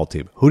 football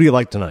team. Who do you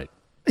like tonight?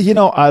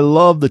 I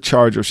love the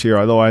Chargers here,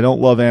 although I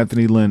don't love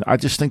Anthony Lynn. I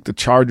just think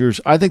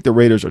I think the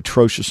Raiders are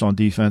atrocious on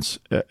defense.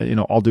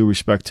 All due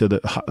respect to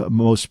the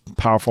most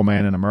powerful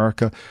man in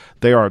America.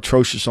 They are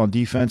atrocious on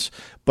defense.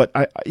 But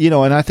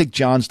I think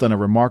John's done a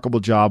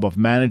remarkable job of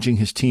managing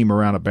his team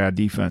around a bad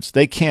defense.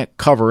 They can't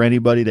cover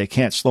anybody. They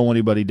can't slow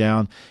anybody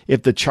down.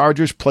 If the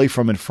Chargers play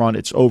from in front,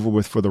 it's over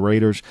with for the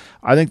Raiders.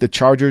 I think the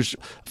Chargers,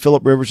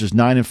 Phillip Rivers is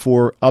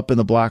 9-4 up in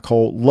the black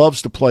hole,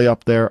 loves to play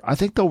up there. I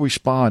think they'll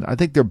respond. I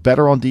think they're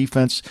better on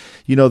defense.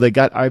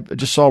 I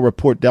just saw a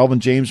report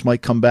Delvin James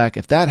might come back.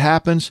 If that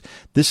happens,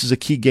 this is a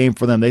key game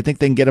for them. They think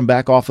they can get him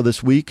back off of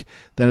this week,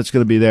 then it's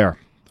going to be there.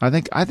 I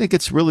think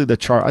it's really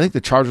I think the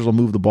Chargers will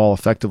move the ball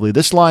effectively.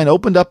 This line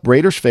opened up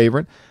Raiders'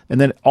 favorite,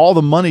 and then all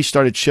the money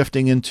started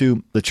shifting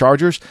into the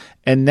Chargers,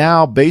 and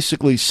now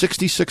basically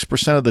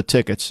 66% of the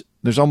tickets,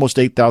 there's almost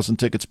 8,000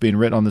 tickets being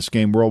written on this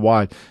game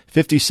worldwide.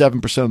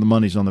 57% of the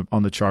money's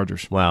on the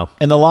Chargers. Wow.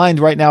 And the line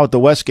right now at the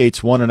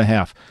Westgate's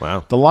 1.5.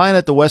 Wow. The line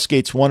at the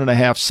Westgate's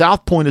 1.5.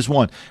 South Point is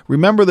 1.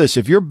 Remember this,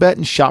 if you're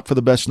betting, shop for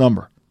the best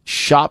number.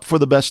 Shop for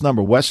the best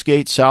number.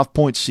 Westgate, South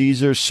Point,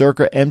 Caesars,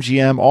 Circa,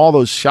 MGM, all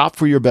those, shop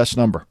for your best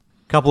number.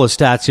 Couple of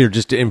stats here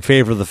just in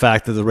favor of the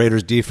fact that the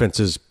Raiders' defense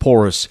is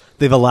porous.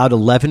 They've allowed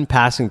 11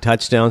 passing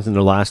touchdowns in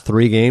their last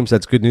 3 games.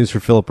 That's good news for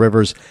Phillip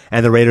Rivers.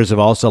 And the Raiders have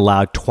also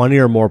allowed 20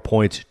 or more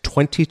points,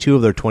 22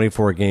 of their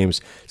 24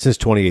 games since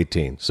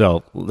 2018.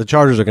 So the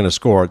Chargers are going to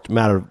score. It's a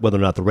matter of whether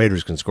or not the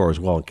Raiders can score as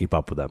well and keep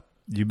up with them.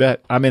 You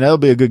bet. I mean, that'll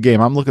be a good game.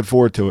 I'm looking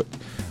forward to it.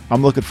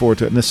 And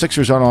the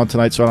Sixers aren't on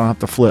tonight, so I don't have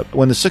to flip.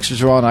 When the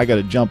Sixers are on, I got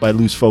to jump. I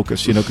lose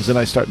focus, because then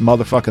I start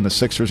motherfucking the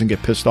Sixers and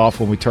get pissed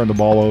off when we turn the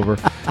ball over.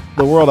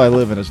 The world I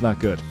live in is not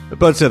good.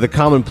 But the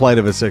common plight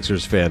of a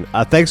Sixers fan.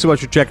 Thanks so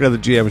much for checking out the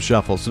GM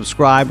Shuffle.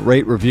 Subscribe,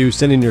 rate, review,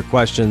 send in your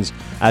questions.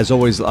 As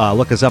always,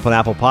 look us up on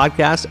Apple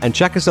Podcasts and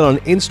check us out on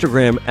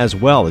Instagram as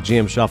well, the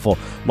GM Shuffle.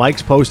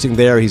 Mike's posting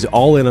there. He's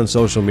all in on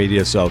social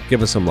media, so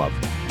give us some love.